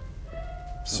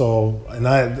 So,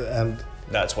 and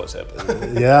that's what's hip.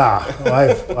 Yeah,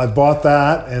 I bought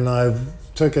that and I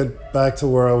took it back to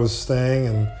where I was staying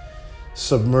and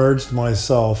submerged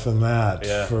myself in that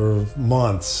for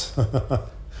months.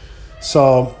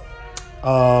 So,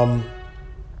 and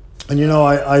you know,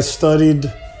 I studied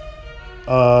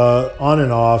on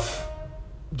and off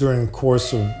during the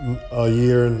course of a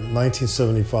year in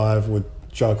 1975 with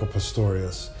Jaco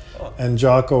Pastorius. Oh. And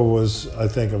Jaco was, I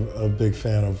think, a big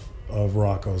fan of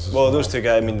Rocco's as well. Well, those two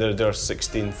guys, I mean, their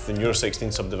 16th and your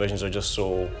 16th subdivisions are just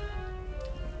so,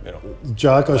 you know.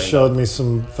 Jaco showed me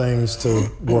some things to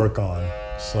work on,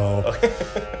 so,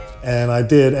 and I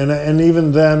did. And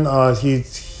even then, he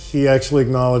actually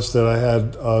acknowledged that I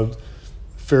had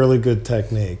fairly good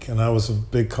technique, and that was a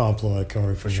big compliment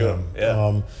coming from sure, him.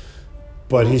 yeah.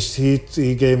 But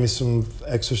he gave me some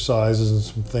exercises and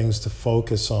some things to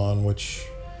focus on, which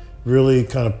really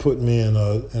kind of put me in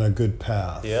a good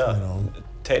path. Yeah. You know?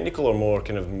 Technical or more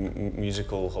kind of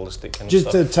musical, holistic kind Just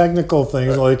of the stuff? technical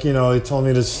things, Right. like, you know, he told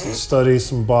me to study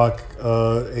some Bach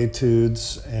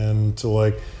etudes and to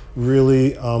like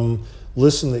really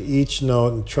listen to each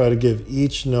note and try to give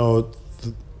each note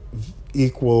the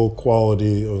equal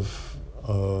quality of,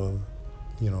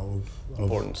 you know,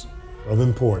 Importance. of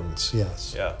importance.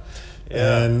 Yes. Yeah.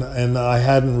 Yeah. And I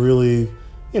hadn't really,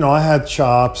 you know, I had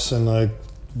chops and I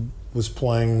was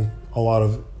playing a lot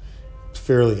of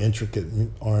fairly intricate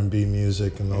R&B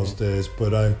music in those days,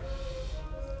 but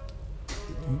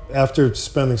after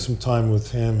spending some time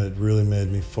with him, it really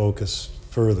made me focus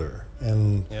further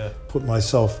and put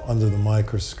myself under the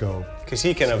microscope. Because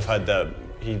he kind of had that,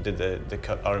 he did the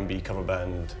R&B cover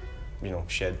band, you know,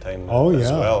 Shed Time as Oh,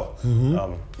 well.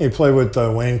 Mm-hmm. He played with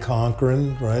Wayne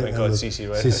Cochran, right? Wayne Cochran, CC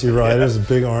Riders. CC Riders, a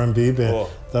big R&B band. Cool.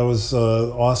 That was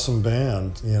an awesome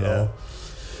band, you know.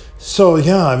 So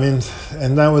yeah, I mean,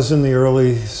 and that was in the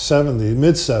early 70s,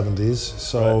 mid 70s.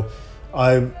 So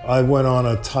I went on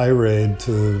a tirade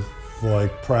to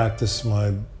like practice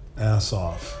my ass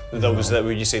off. That was that.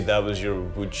 Would you say that was your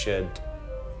Woodshed?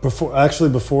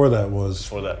 Before that was.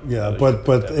 Before that. Yeah, that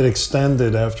but it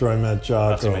extended after I met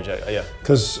Jaco. After you met Jaco, yeah.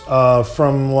 Because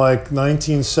from like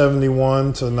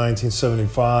 1971 to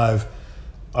 1975,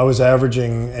 I was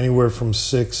averaging anywhere from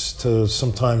 6 to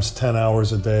sometimes 10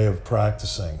 hours a day of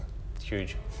practicing.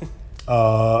 Huge.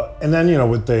 And then, you know,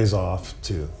 with days off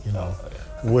too, you know,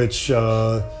 which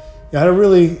I had a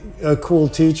really cool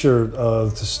teacher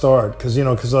to start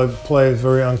because I play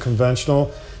very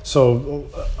unconventional. So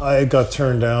I got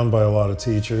turned down by a lot of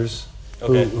teachers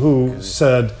who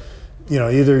said, you know,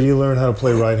 either you learn how to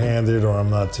play right-handed or I'm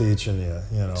not teaching you,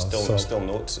 you know. Still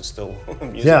notes, it's still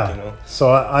music, yeah. you know. So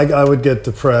I would get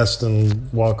depressed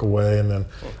and walk away, and then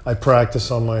I'd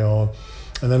practice on my own.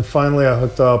 And then finally I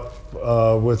hooked up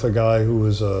with a guy who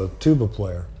was a tuba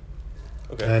player.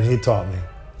 Okay. And he taught me.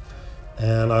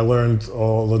 And I learned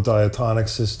all the diatonic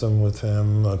system with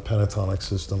him, the pentatonic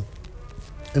system.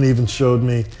 And he even showed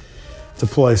me to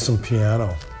play some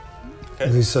piano. Okay.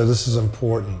 And he said, "This is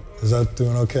important." Is that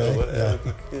doing okay? Yeah.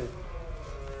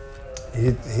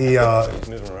 He's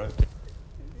moving around.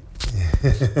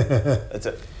 That's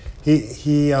it.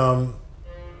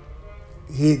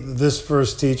 This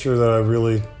first teacher that I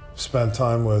really spent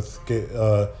time with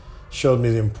showed me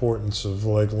the importance of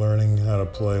like learning how to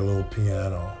play a little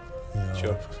piano, you know,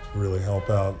 sure. to really help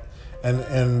out.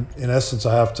 And in essence,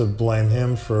 I have to blame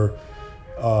him for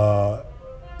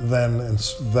then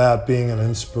that being an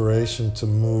inspiration to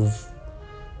move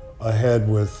ahead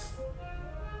with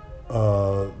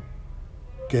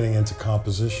getting into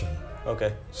composition.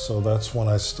 Okay. So that's when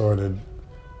I started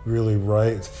really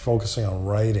focusing on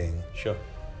writing. Sure.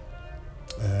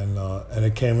 And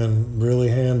it came in really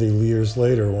handy years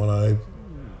later when I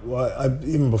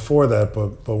even before that,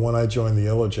 but when I joined the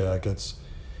Yellow Jackets,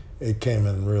 it came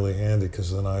in really handy because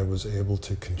then I was able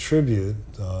to contribute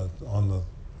along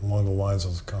the lines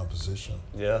of the composition.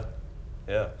 Yeah,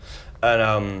 yeah.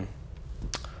 And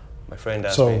my friend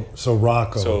asked me. So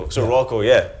Rocco. So Rocco,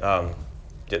 yeah,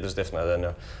 there's definitely that in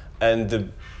there.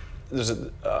 And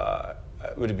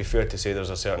would it be fair to say there's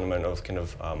a certain amount of kind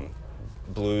of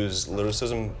blues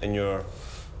lyricism in your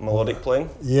melodic playing?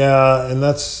 Yeah, and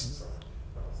that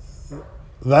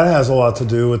has a lot to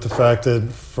do with the fact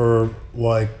that for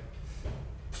like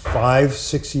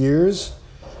 5-6 years,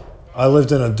 I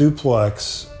lived in a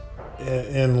duplex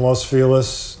in Los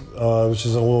Feliz, which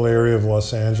is a little area of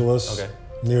Los Angeles,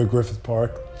 near Griffith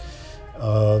Park.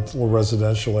 It's a little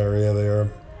residential area there.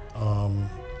 And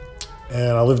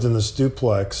I lived in this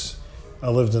duplex. I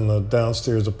lived in the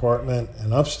downstairs apartment,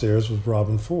 and upstairs was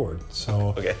Robben Ford.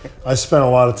 So I spent a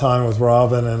lot of time with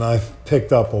Robben, and I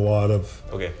picked up a lot of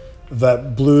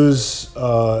that blues.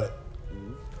 And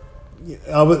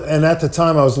at the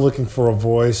time, I was looking for a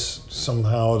voice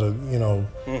somehow to, you know,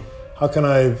 how can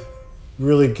I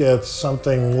really get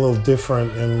something a little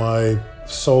different in my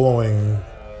soloing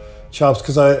chops?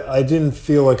 Because I didn't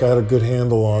feel like I had a good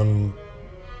handle on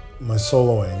my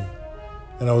soloing.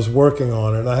 And I was working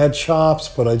on it. I had chops,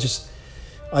 but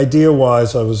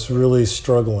idea-wise, I was really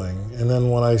struggling. And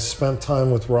then when I spent time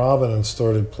with Robben and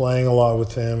started playing a lot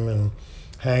with him and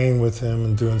hanging with him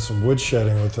and doing some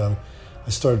woodshedding with him, I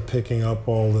started picking up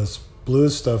all this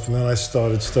blues stuff, and then I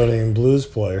started studying blues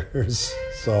players.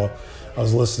 So I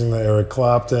was listening to Eric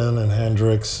Clapton and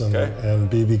Hendrix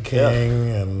and B.B.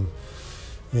 King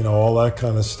you know, all that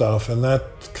kind of stuff. And that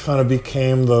kind of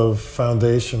became the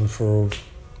foundation for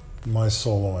my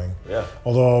soloing. Yeah.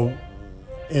 Although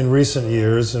in recent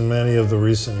years, in many of the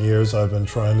recent years, I've been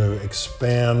trying to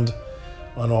expand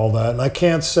on all that. And I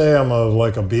can't say I'm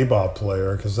like a bebop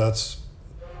player, because that's,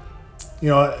 you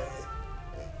know,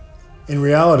 in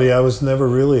reality, I was never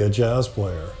really a jazz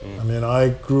player. I mean, I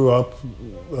grew up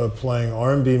playing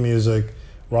R&B music,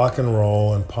 rock and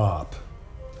roll, and pop.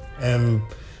 And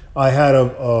I had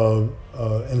a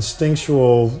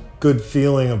instinctual good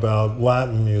feeling about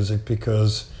Latin music,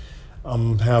 because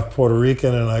I'm half Puerto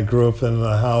Rican, and I grew up in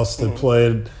a house that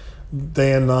played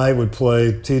day and night, would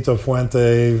play Tito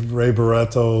Puente, Ray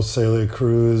Barretto, Celia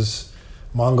Cruz,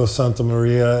 Mongo Santa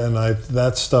Maria, and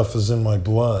that stuff is in my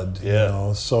blood. Yeah. You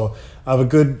know? So I have a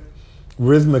good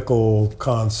rhythmical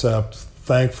concept,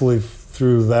 thankfully,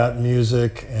 through that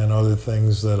music and other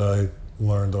things that I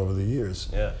learned over the years.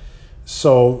 Yeah.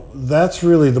 So that's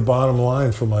really the bottom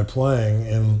line for my playing.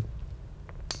 And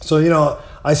so, you know,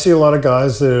 I see a lot of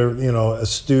guys that are, you know,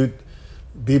 astute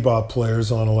bebop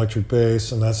players on electric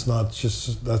bass, and that's not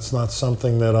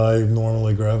something that I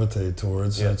normally gravitate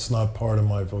towards. Yeah. It's not part of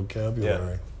my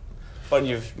vocabulary. Yeah. But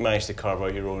you've managed to carve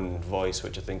out your own voice,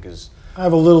 which I think is... I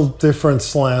have a little different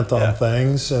slant on Yeah.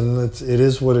 things, and it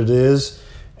is what it is.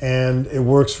 And it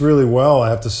works really well, I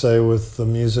have to say, with the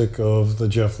music of the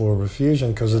Jeff Lorber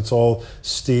Fusion, because it's all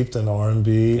steeped in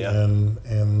R&B Yeah.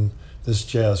 and this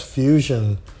jazz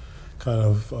fusion kind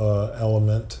of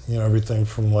element. You know, everything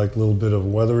from like a little bit of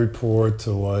Weather Report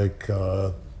to like,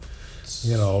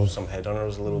 you know... Some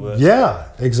headhunters a little bit. Yeah,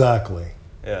 exactly.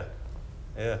 Yeah.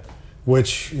 Yeah.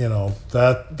 Which, you know,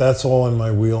 that's all in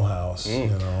my wheelhouse, you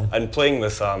know. And playing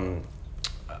with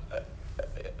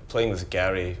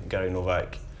Gary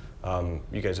Novak,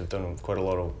 you guys have done quite a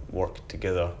lot of work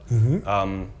together.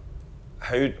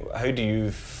 How do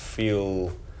you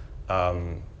feel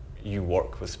you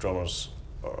work with drummers,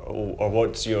 or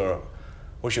what's your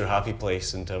happy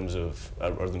place in terms of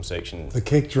a rhythm section? The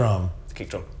kick drum. The kick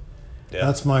drum. Yeah.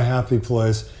 That's my happy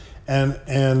place.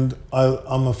 And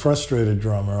I'm a frustrated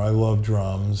drummer. I love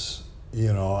drums.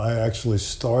 You know, I actually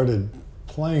started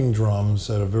playing drums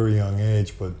at a very young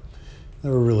age, but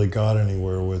never really got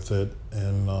anywhere with it.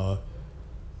 And,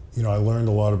 you know, I learned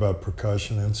a lot about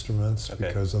percussion instruments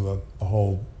because of the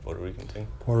whole Puerto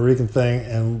Rican thing.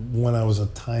 And when I was a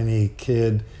tiny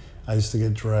kid, I used to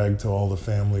get dragged to all the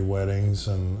family weddings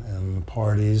and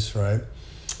parties, right,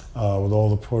 with all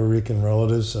the Puerto Rican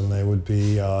relatives, and they would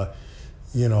be,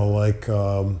 you know, like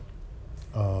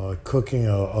cooking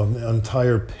an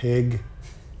entire pig,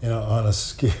 you know, on a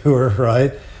skewer,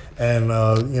 right, and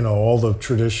you know, all the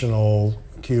traditional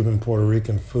Cuban, Puerto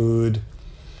Rican food,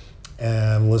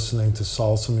 and listening to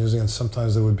salsa music, and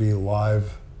sometimes there would be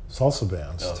live salsa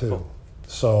bands too. Cool.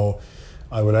 So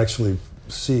I would actually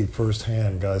see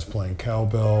firsthand guys playing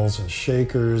cowbells and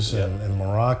shakers and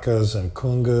maracas and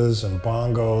congas and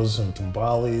bongos and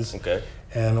timbales. Okay.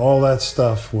 And all that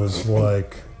stuff was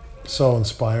like so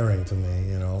inspiring to me,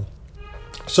 you know.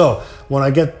 So when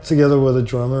I get together with a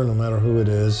drummer, no matter who it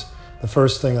is, the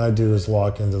first thing I do is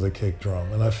lock into the kick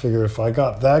drum. And I figure if I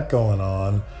got that going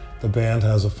on, the band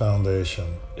has a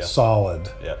foundation, solid.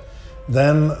 Yeah.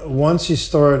 Then once you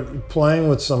start playing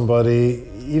with somebody,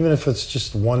 even if it's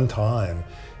just one time,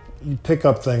 you pick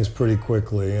up things pretty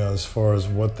quickly as far as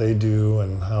what they do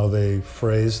and how they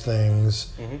phrase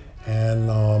things.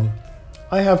 And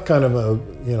I have kind of a,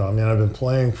 you know, I mean, I've been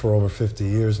playing for over 50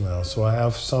 years now, so I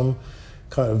have some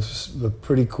kind of the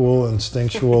pretty cool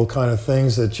instinctual kind of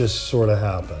things that just sort of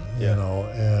happen, you know.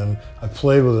 And I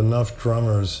played with enough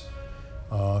drummers.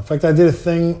 In fact, I did a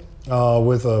thing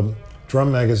with a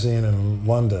drum magazine in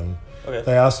London. Okay.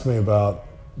 They asked me about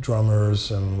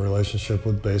drummers and relationship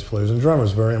with bass players and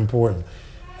drummers, very important.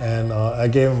 And I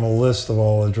gave them a list of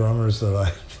all the drummers that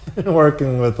I've been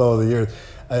working with over the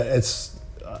years.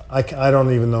 I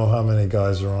don't even know how many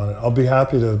guys are on it. I'll be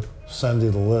happy to send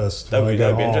you the list. That'd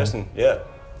be interesting, yeah.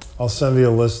 I'll send you a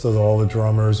list of all the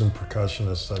drummers and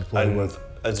percussionists I've played with.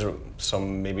 Is there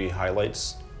some maybe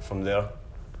highlights from there?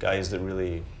 Guys that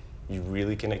you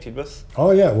really connected with?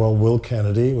 Oh yeah, well, Will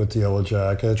Kennedy with the Yellow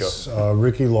Jackets, Sure.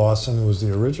 Ricky Lawson, who was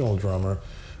the original drummer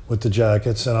with the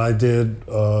Jackets, and I did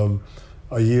a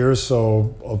year or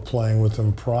so of playing with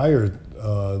him prior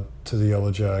to the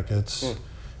Yellow Jackets.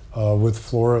 With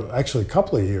Flora, actually a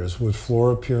couple of years, with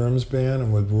Flora Purim's band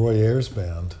and with Roy Ayers'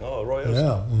 band. Oh, Roy Ayers.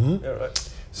 Yeah. Yeah, right.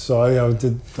 So I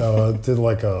did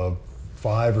like a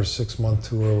 5 or 6 month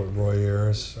tour with Roy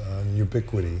Ayers and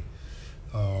Ubiquity,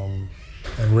 and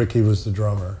Ricky was the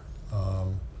drummer.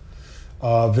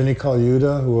 Vinny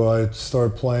Colaiuta, who I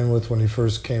started playing with when he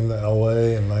first came to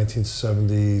LA in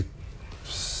 1977,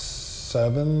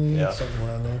 something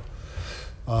around there.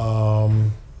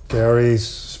 Gary's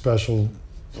special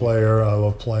player. I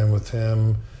love playing with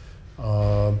him.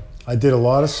 I did a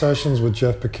lot of sessions with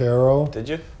Jeff Beccaro. Did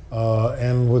you?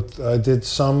 I did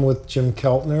some with Jim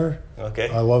Keltner. Okay.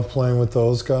 I love playing with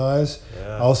those guys.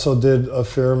 Yeah. I also did a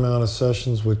fair amount of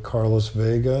sessions with Carlos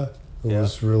Vega, who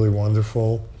was really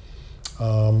wonderful.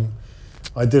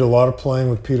 I did a lot of playing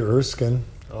with Peter Erskine.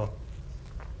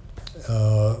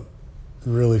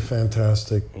 Really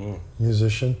fantastic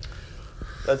musician.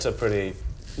 That's a pretty...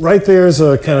 Right there is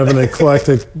a kind of an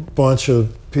eclectic bunch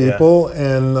of people,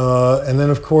 and then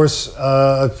of course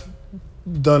I've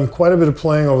done quite a bit of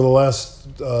playing over the last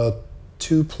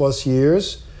 2+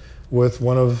 years with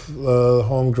one of the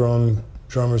homegrown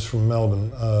drummers from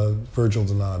Melbourne, Virgil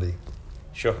Donati.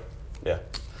 Sure. Yeah.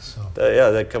 So.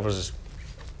 That covers.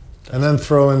 And then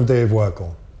throw in Dave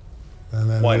Weckl. And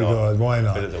then why not? Why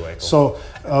not? Bit of the Weckl. So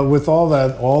with all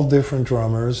that, all different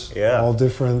drummers, all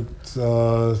different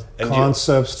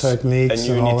concepts, techniques, and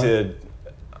you need to,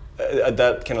 at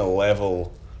that kind of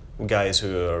level, guys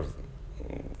who are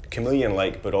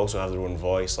chameleon-like but also have their own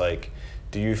voice. Like,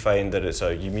 do you find that it's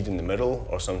you meet in the middle,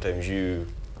 or sometimes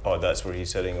that's where he's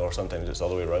sitting, or sometimes it's the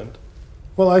other way around?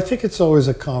 Well, I think it's always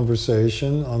a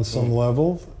conversation on some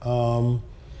level,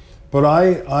 but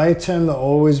I tend to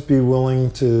always be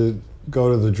willing to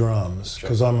go to the drums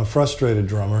because I'm a frustrated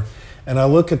drummer, and I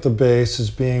look at the bass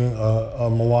as being a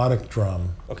melodic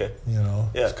drum. Okay. You know,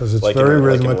 yeah, because it's very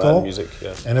rhythmical. Like in Latin music,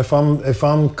 yeah. And if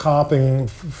I'm copying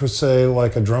for say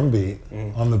like a drum beat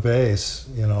on the bass,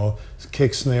 you know,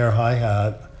 kick, snare, hi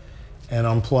hat, and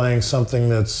I'm playing something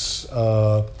that's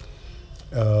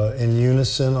in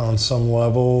unison on some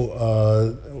level,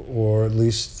 or at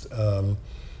least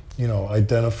you know,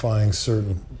 identifying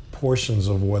certain portions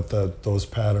of what those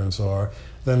patterns are,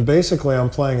 then basically I'm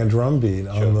playing a drum beat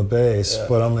on the bass,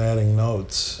 but I'm adding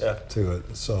notes to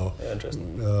it. So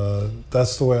interesting.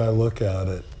 That's the way I look at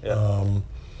it. Yeah.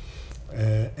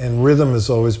 And rhythm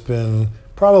has always been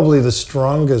probably the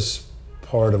strongest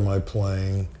part of my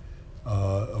playing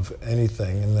of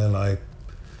anything. And then I,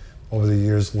 over the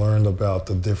years, learned about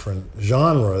the different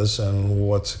genres and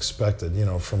what's expected, you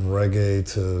know, from reggae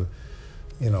to,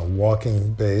 you know,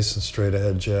 walking bass and straight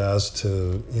ahead jazz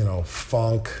to, you know,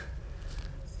 funk,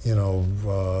 you know,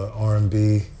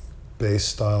 R&B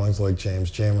bass stylings like James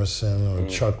Jamerson or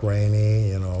Chuck Rainey,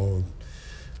 you know,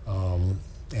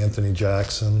 Anthony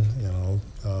Jackson, you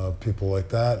know, people like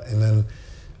that. And then,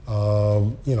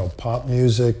 you know, pop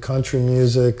music, country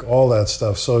music, all that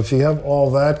stuff. So if you have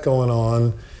all that going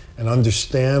on and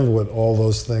understand what all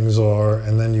those things are,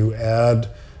 and then you add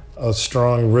a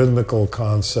strong rhythmical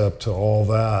concept to all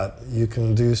that, you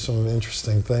can do some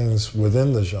interesting things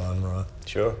within the genre.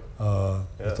 Sure.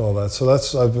 With all that. So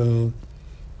I've been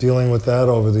dealing with that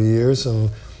over the years,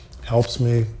 and helps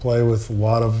me play with a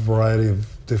lot of variety of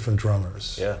different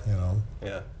drummers. Yeah. You know.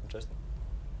 Yeah. Interesting.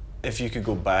 If you could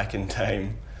go back in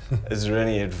time, is there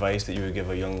any advice that you would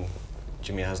give a young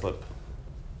Jimmy Haslip?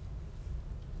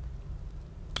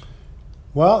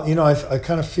 Well, you know, I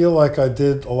kind of feel like I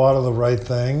did a lot of the right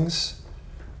things.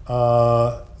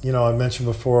 You know, I mentioned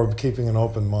before keeping an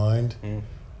open mind.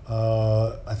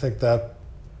 I think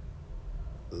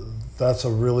that's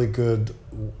a really good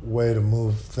way to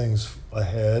move things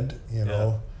ahead, you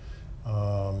know.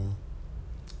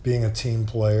 Being a team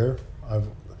player, I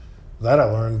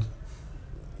learned,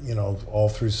 you know, all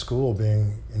through school,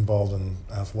 being involved in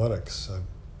athletics. I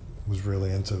was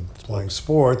really into playing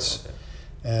sports. Okay.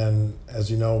 And as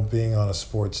you know, being on a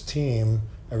sports team,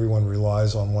 everyone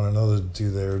relies on one another to do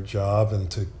their job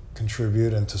and to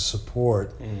contribute and to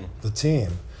support the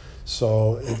team.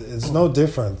 So it's no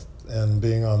different than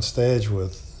being on stage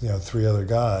with, you know, 3 other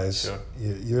guys. Sure.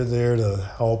 You're there to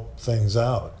help things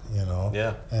out, you know.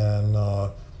 Yeah.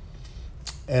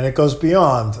 And it goes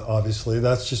beyond, obviously.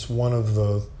 That's just one of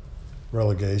the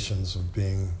relegations of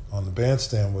being on the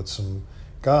bandstand with some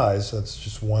guys. That's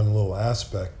just one little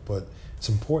aspect, but it's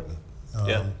important.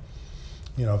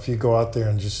 You know, if you go out there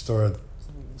and just start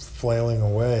flailing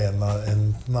away and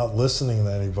not listening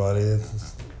to anybody,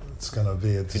 it's going to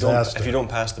be a disaster. If you don't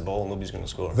pass the ball, nobody's going to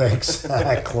score.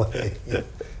 Exactly.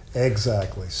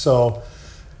 Exactly. So,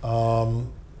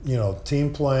 you know,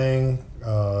 team playing,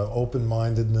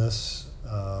 open-mindedness,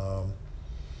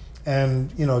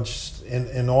 and, you know, just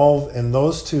in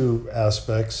those 2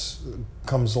 aspects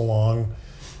comes along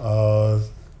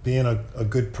being a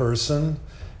good person,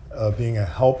 being a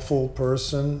helpful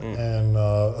person, and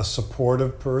a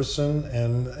supportive person,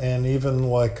 and even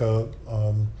like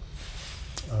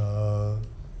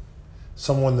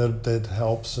someone that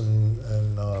helps in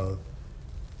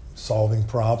solving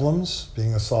problems,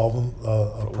 being a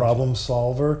problem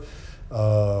solver,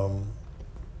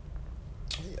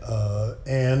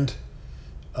 and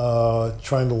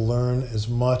trying to learn as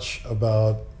much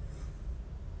about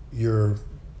your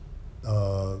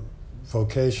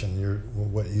vocation,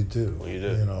 what you do. What you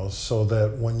do. You know, so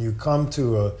that when you come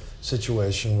to a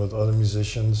situation with other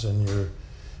musicians and you're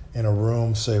in a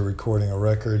room, say recording a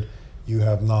record, you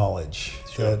have knowledge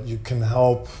that you can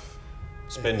help.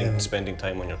 Spending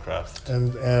time on your craft.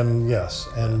 And yes,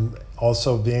 and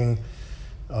also being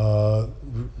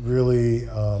really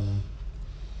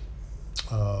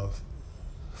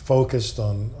focused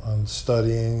on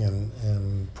studying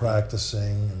and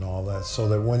practicing and all that, so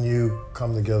that when you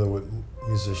come together with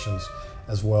musicians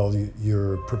as well,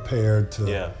 you're prepared to.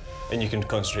 Yeah, and you can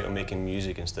concentrate on making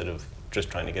music instead of just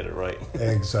trying to get it right.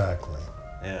 Exactly.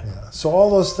 Yeah. So all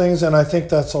those things, and I think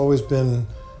that's always been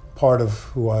part of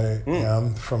who I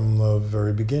am from the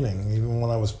very beginning, even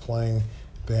when I was playing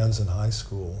bands in high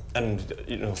school. And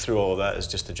through all of that is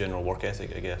just the general work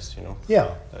ethic, I guess.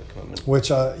 Yeah. That commitment. Which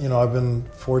I've been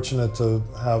fortunate to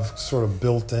have sort of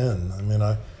built in. I mean,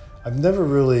 I've never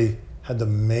really had to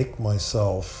make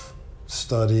myself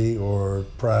study or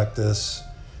practice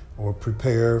or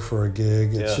prepare for a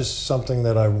gig. It's just something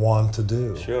that I want to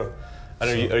do. Sure.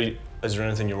 And is there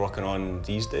anything you're working on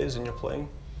these days in your playing?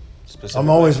 I'm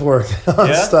always working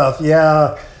on stuff.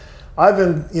 Yeah, I've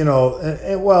been,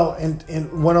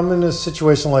 when I'm in a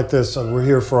situation like this, we're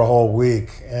here for a whole week,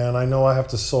 and I know I have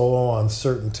to solo on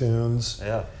certain tunes.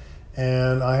 Yeah.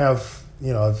 And I have,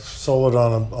 I've soloed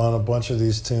on a bunch of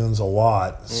these tunes a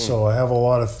lot, so I have a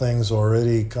lot of things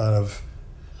already kind of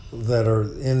that are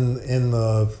in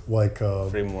the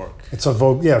framework. It's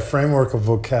a framework of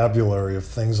vocabulary of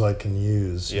things I can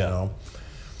use.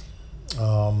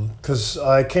 Because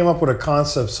I came up with a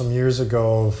concept some years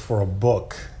ago for a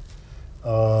book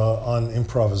on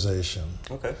improvisation.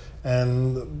 Okay.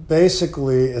 And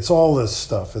basically, it's all this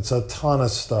stuff. It's a ton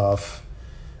of stuff.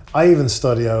 I even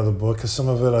study out of the book because some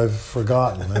of it I've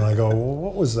forgotten, and I go, well,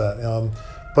 what was that?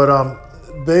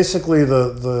 Basically,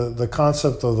 the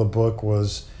concept of the book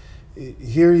was,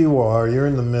 here you are, you're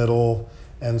in the middle,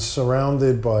 and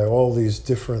surrounded by all these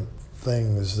different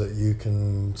things that you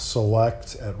can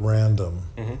select at random,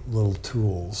 little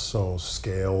tools. So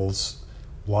scales,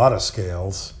 a lot of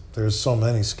scales. There's so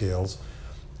many scales,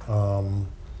 and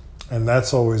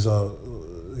that's always a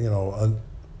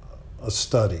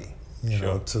study,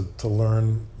 to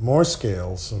learn more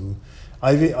scales. And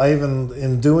I even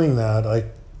in doing that, I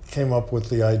came up with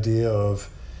the idea of,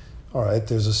 all right,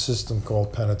 there's a system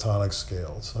called pentatonic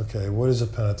scales. Okay, what is a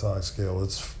pentatonic scale?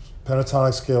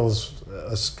 Pentatonic scale is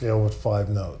a scale with 5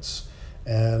 notes,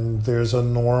 and there's a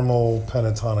normal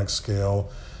pentatonic scale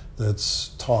that's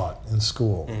taught in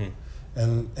school,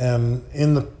 and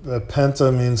in the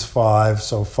penta means 5,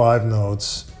 so 5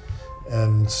 notes,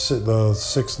 and the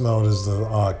 6th note is the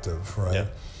octave, right?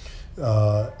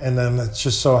 Yeah. And then it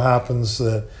just so happens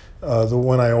that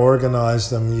when I organized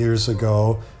them years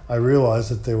ago, I realized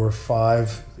that there were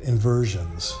 5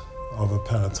 inversions of a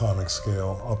pentatonic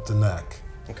scale up the neck.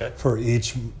 Okay. For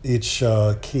each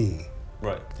key.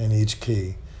 Right. In each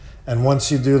key. And once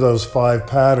you do those 5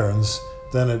 patterns,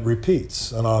 then it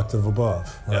repeats an octave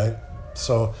above, right? Yeah.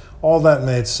 So all that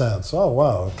made sense. Oh,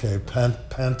 wow, okay,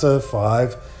 penta,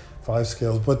 5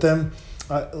 scales. But then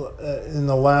in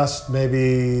the last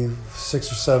maybe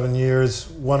 6 or 7 years,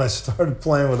 when I started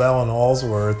playing with Alan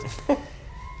Allsworth,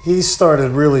 he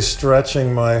started really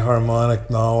stretching my harmonic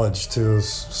knowledge to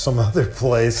some other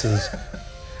places.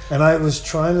 And I was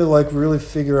trying to really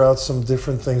figure out some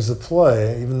different things to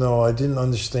play, even though I didn't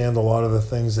understand a lot of the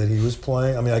things that he was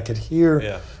playing. I mean, I could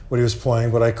hear what he was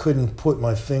playing, but I couldn't put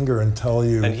my finger and tell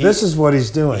you, this is what he's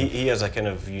doing. He has a kind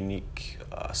of unique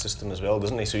system as well,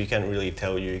 doesn't he? So you can't really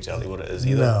tell you exactly what it is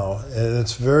either. No,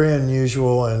 it's very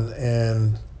unusual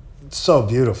and so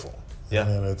beautiful. Yeah. I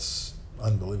mean, it's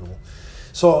unbelievable.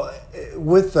 So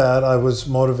with that, I was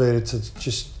motivated to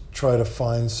just try to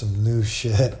find some new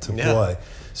shit to play.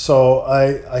 So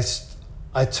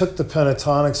I took the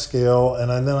pentatonic scale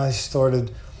and then I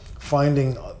started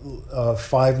finding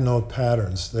 5-note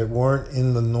patterns that weren't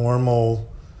in the normal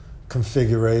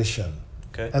configuration.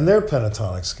 Okay. And they're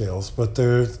pentatonic scales, but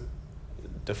they're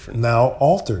different, now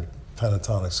altered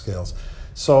pentatonic scales.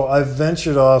 So I've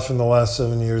ventured off in the last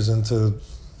 7 years into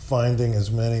finding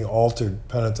as many altered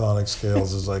pentatonic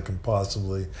scales as I can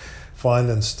possibly find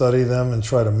and study them and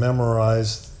try to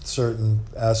memorize certain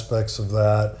aspects of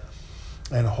that,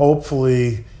 and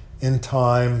hopefully in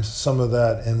time, some of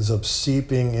that ends up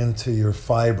seeping into your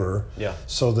fiber, Yeah.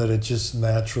 so that it just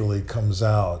naturally comes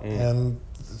out. And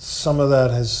some of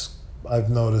that I've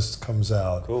noticed comes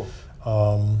out. Cool.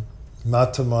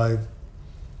 Not to my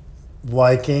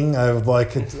liking. I would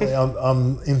like it.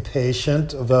 I'm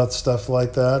impatient about stuff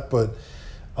like that, but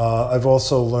I've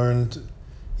also learned,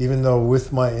 even though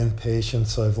with my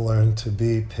impatience, I've learned to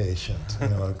be patient.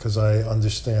 Because I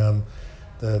understand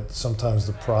that sometimes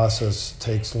the process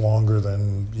takes longer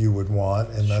than you would want,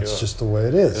 and that's Sure. just the way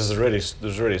it is.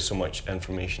 There's already so much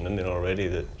information in there already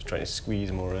that you're trying to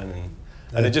squeeze more in,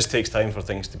 and it just takes time for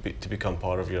things to become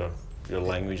part of your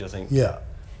language, I think. Yeah.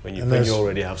 When you And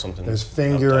already have something. There's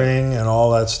fingering and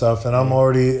all that stuff, and I'm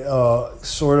already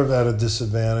sort of at a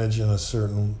disadvantage in a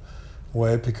certain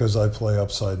way because I play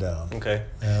upside down. Okay.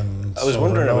 And I was so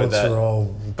wondering the about notes that, are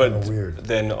all but kind of weird.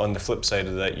 then on the flip side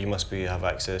of that, you must have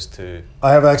access to.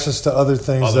 I have access to other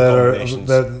things Other that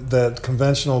combinations. that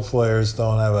conventional players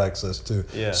don't have access to.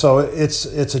 Yeah. So it's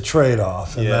a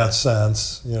trade-off in Yeah. that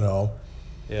sense,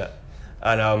 Yeah,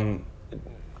 and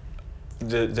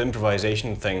the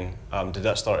improvisation thing, did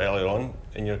that start earlier on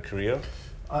in your career?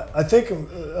 I think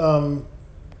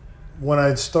when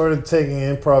I started taking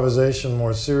improvisation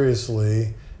more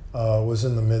seriously was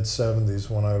in the mid-'70s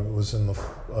when I was in the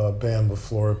band with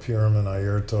Flora Purim and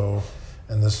Ayrto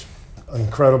and this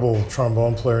incredible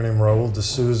trombone player named Raul de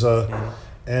Souza.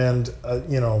 And,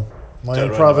 my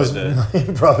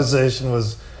improvisation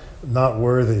was not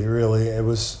worthy, really.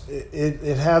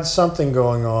 It had something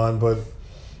going on, but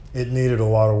it needed a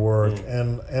lot of work.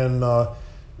 And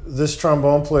this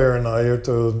trombone player in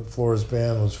Ayrto Flora's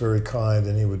band was very kind,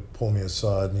 and he would pull me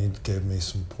aside and he gave me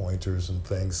some pointers and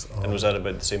things. And was that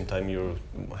about the same time you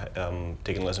were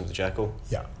taking lessons with Jacko?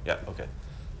 Yeah. Yeah, okay.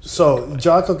 So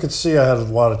Jocko could see I had a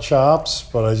lot of chops,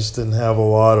 but I just didn't have a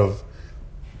lot of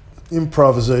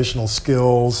improvisational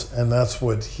skills, and that's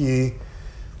what he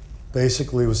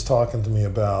basically was talking to me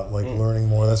about, like learning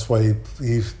more. That's why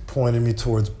he pointed me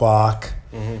towards Bach,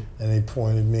 and he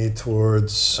pointed me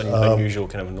towards unusual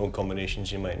kind of note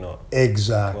combinations you might not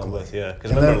exactly come up with. Yeah,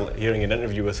 because I remember hearing an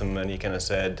interview with him, and he kind of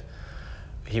said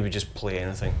he would just play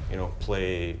anything,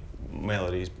 play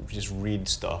melodies, just read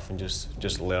stuff, and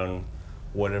just learn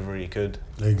whatever he could.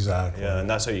 Exactly. Yeah, and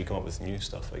that's how you come up with new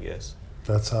stuff, I guess.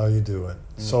 That's how you do it.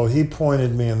 So he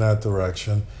pointed me in that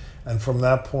direction, and from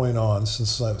that point on,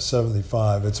 since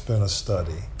 '75, it's been a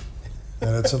study,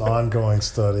 and it's an ongoing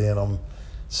study, and I'm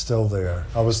still there.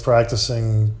 I was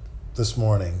practicing this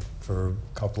morning for a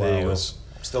couple There you hours. go.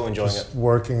 Still enjoying Just it.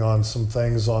 working on some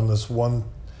things on this one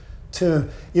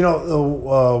tune. The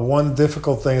one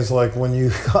difficult thing is like when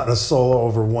you got a solo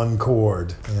over one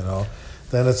chord,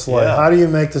 then it's like, Yeah. how do you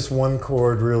make this one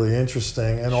chord really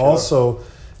interesting? And also,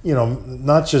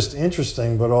 not just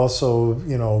interesting, but also,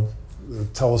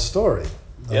 tell a story.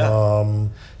 Yeah.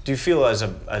 Do you feel as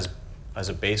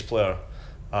a bass player,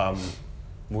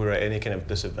 we're at any kind of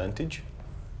disadvantage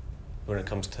when it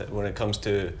comes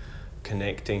to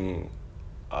connecting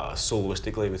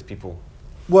soloistically with people?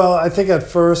 Well, I think at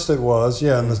first it was,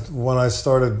 yeah. And when I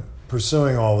started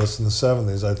pursuing all this in the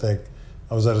 '70s, I think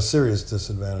I was at a serious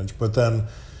disadvantage. But then,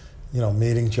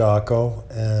 meeting Jocko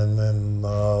and then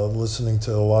listening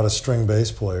to a lot of string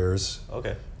bass players,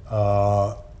 Okay.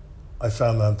 I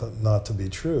found that not to be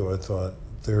true. I thought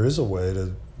there is a way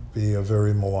to be a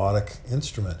very melodic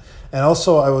instrument. And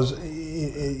also I was,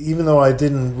 even though I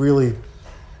didn't really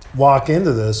walk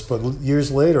into this, but years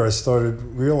later I started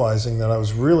realizing that I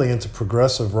was really into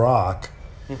progressive rock.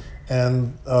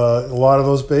 And a lot of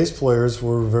those bass players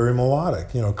were very melodic.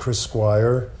 Chris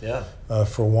Squire, Yeah.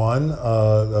 for one.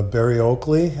 Barry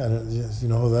Oakley, you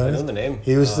know who that is? I know the name.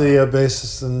 He was the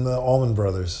bassist in the Allman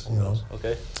Brothers.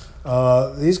 Okay.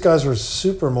 These guys were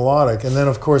super melodic. And then,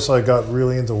 of course, I got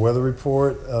really into Weather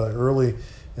Report early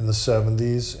in the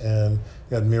 '70s, and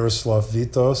you had Miroslav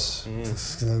Vitos,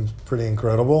 pretty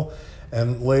incredible.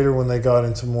 And later, when they got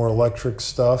into more electric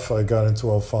stuff, I got into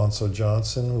Alfonso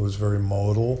Johnson, who was very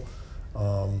modal.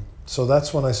 So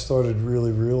that's when I started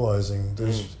really realizing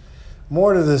there's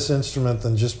more to this instrument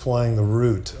than just playing the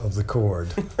root of the chord.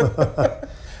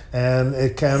 And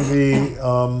it can be,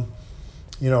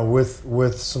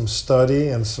 with some study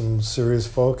and some serious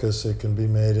focus, it can be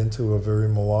made into a very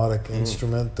melodic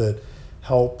instrument that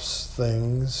helps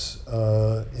things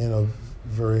in a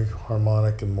very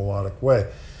harmonic and melodic way.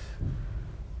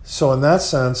 So in that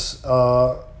sense,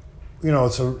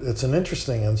 it's an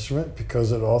interesting instrument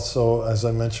because it also, as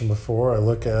I mentioned before, I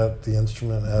look at the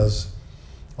instrument as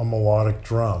a melodic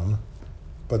drum,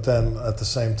 but then at the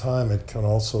same time, it can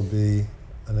also be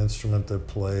an instrument that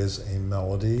plays a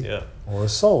melody or a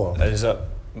solo. Is that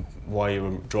why you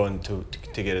were drawn to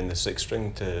get in the sixth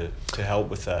string to help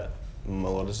with that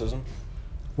melodicism?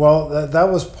 Well, that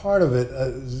was part of it.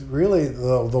 Really,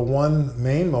 the one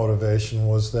main motivation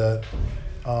was that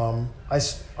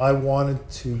I wanted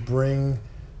to bring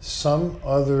some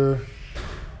other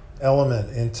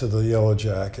element into the Yellow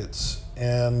Jackets,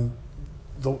 and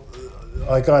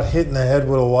I got hit in the head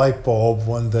with a light bulb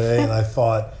one day, and I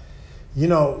thought,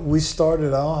 we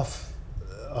started off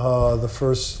the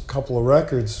first couple of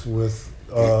records with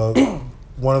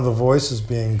one of the voices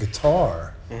being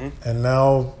guitar, and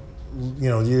now,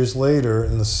 years later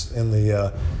in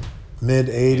the mid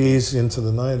 '80s into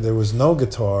the '90s, there was no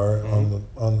guitar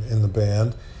in the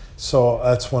band. So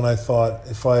that's when I thought,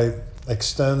 if I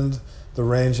extend the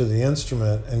range of the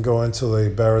instrument and go into the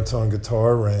baritone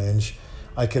guitar range,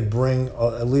 I could bring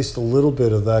at least a little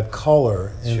bit of that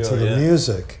color into the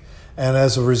music. And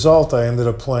as a result, I ended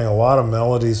up playing a lot of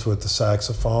melodies with the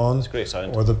saxophone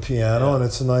or the piano, and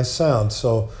it's a nice sound.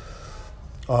 So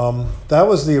that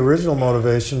was the original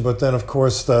motivation, but then of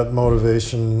course that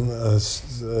motivation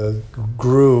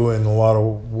grew in a lot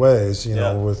of ways,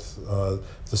 with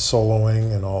the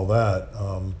soloing and all that.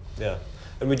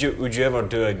 And would you ever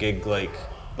do a gig like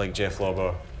Jeff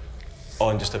Lorber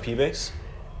on just a P bass?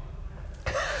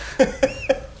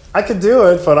 I could do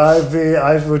it, but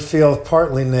I would feel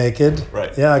partly naked.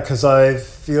 Right. Yeah, because I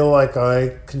feel like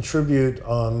I contribute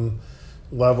on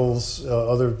levels,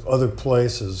 other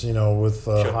places, with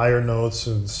higher notes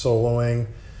and soloing.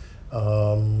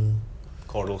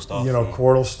 Chordal stuff.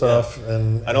 Chordal stuff,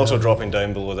 and also dropping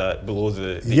down below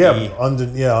the E.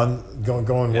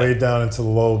 Going way down into the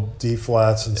low D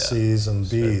flats and C's and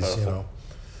B's.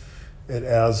 It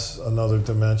adds another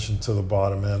dimension to the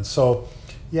bottom end. So,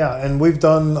 and we've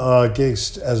done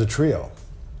gigs as a trio.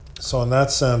 So in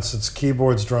that sense, it's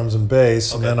keyboards, drums, and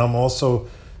bass, and then I'm also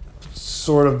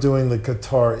sort of doing the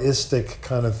guitaristic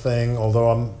kind of thing,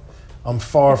 although I'm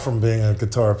far from being a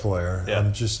guitar player.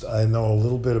 I know a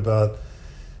little bit about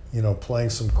playing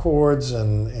some chords,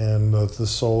 and the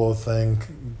solo thing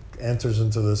enters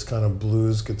into this kind of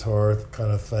blues guitar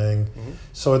kind of thing.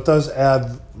 So it does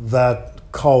add that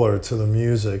color to the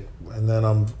music, and then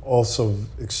I'm also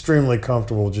extremely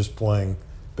comfortable just playing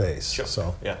bass.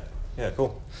 So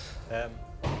cool.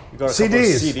 You got a CDs. Couple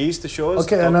of CDs to show us.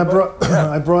 Okay, and I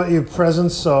brought you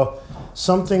presents. So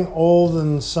something old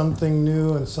and something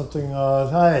new and something.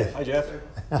 Hi Jeff.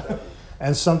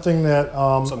 And something that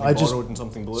something I just borrowed and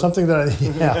something blue. something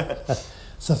that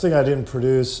something I didn't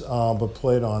produce but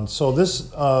played on. So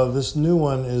this new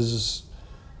one is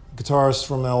a guitarist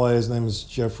from LA. His name is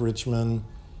Jeff Richman.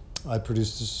 I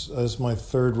produced this as my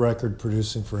third record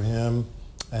producing for him,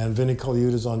 and Vinny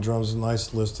Colaiuta's on drums. A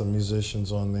nice list of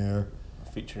musicians on there.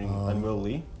 Featuring and Will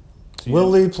Lee. Will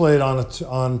Lee played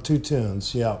on two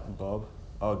tunes. Yeah. Bob.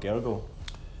 Oh, Gergo.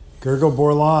 Gergo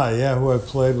Borlai, who I've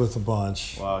played with a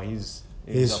bunch. Wow, he's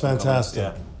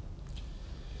fantastic.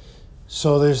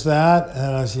 So there's that,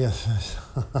 and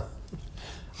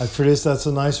I produced. That's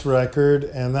a nice record,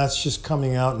 and that's just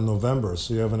coming out in November,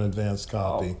 so you have an advanced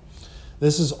copy. Oh.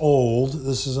 This is old.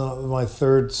 This is my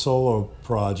third solo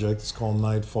project. It's called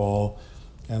Nightfall,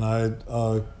 and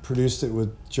I produced it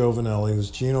with Joe Vanelli, who's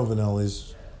Gino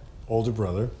Vanelli's older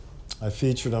brother. I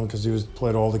featured him because he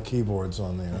played all the keyboards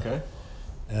on there. Okay.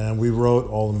 And we wrote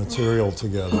all the material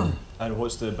together. And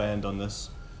what's the band on this?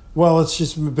 Well, it's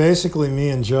just basically me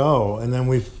and Joe, and then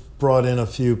we've brought in a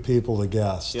few people to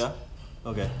guest. Yeah?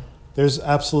 Okay. There's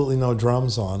absolutely no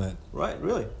drums on it. Right,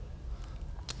 really?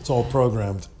 It's all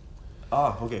programmed.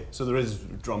 Ah, okay. So there is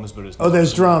drums, but it's not... Oh,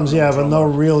 there's drums, but no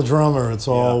real drummer. It's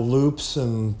all loops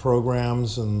and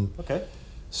programs and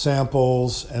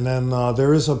samples. And then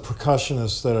there is a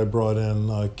percussionist that I brought in,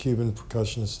 a Cuban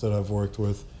percussionist that I've worked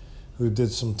with, who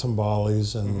did some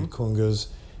timbales and congas,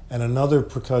 and another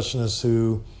percussionist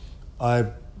who I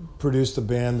produced a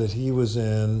band that he was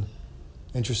in.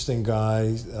 Interesting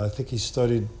guy. I think he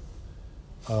studied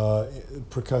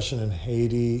percussion in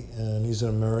Haiti, and he's an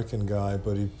American guy,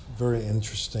 but he's very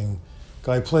interesting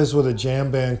guy. He plays with a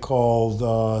jam band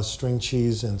called String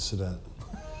Cheese Incident.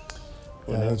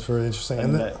 That's very interesting.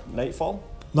 And then, Nightfall?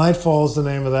 Nightfall is the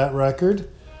name of that record.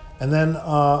 And then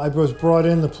I was brought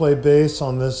in to play bass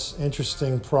on this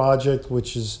interesting project,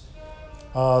 which is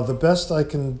the best I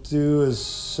can do is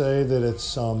say that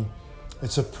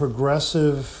it's a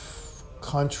progressive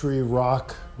country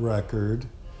rock record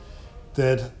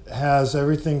that has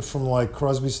everything from like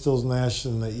Crosby, Stills, Nash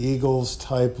and the Eagles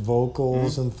type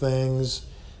vocals and things,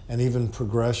 and even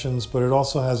progressions, but it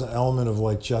also has an element of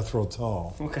like Jethro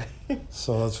Tull. Okay.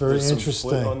 So it's very interesting. Some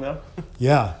flute on there?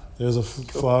 Yeah. There's a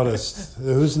flautist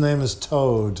whose name is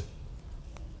Toad.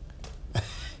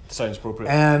 Sounds appropriate.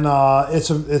 And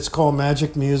it's called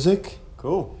Magic Music.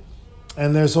 Cool.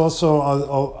 And there's also,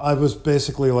 I was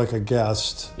basically like a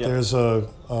guest. Yep. There's a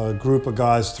group of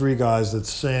guys, 3 guys that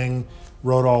sing,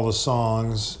 wrote all the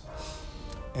songs,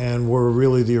 and were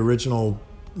really the original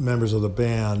members of the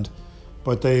band.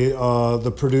 But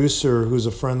the producer, who's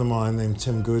a friend of mine named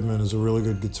Tim Goodman, is a really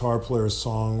good guitar player,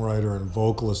 songwriter, and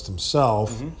vocalist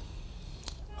himself.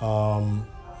 Mm-hmm.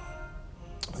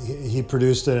 He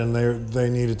produced it, and they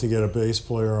needed to get a bass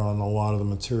player on a lot of the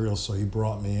material, so he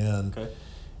brought me in. Okay.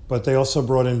 But they also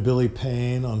brought in Billy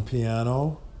Payne on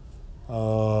piano,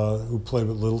 who played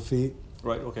with Little Feat.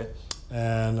 Right, okay.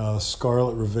 And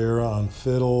Scarlett Rivera on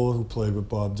fiddle, who played with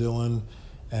Bob Dylan.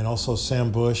 And also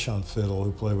Sam Bush on fiddle,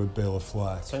 who played with Bela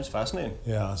Fleck. Sounds fascinating.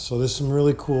 Yeah, so there's some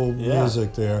really cool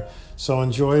music there. So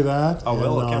enjoy that. I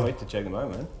will. I can't wait to check them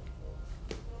out, man.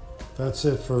 That's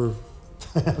it for...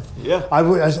 Yeah.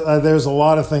 There's a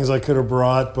lot of things I could have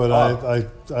brought, but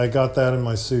I got that in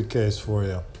my suitcase for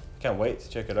you. Can't wait to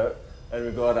check it out. And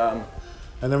we got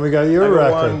and then we got your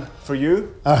record. One for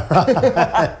you. All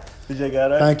right. Did you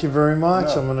get it? Thank you very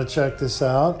much. No. I'm going to check this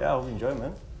out. Yeah, I'll enjoy it,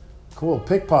 man. Cool.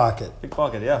 Pickpocket.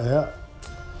 Pickpocket, yeah. Yeah.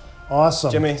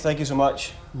 Awesome. Jimmy, thank you so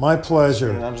much. My pleasure.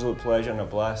 It's been an absolute pleasure and a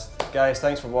blast. Guys,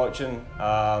 thanks for watching.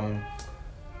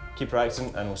 Keep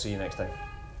practicing, and we'll see you next time.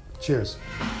 Cheers.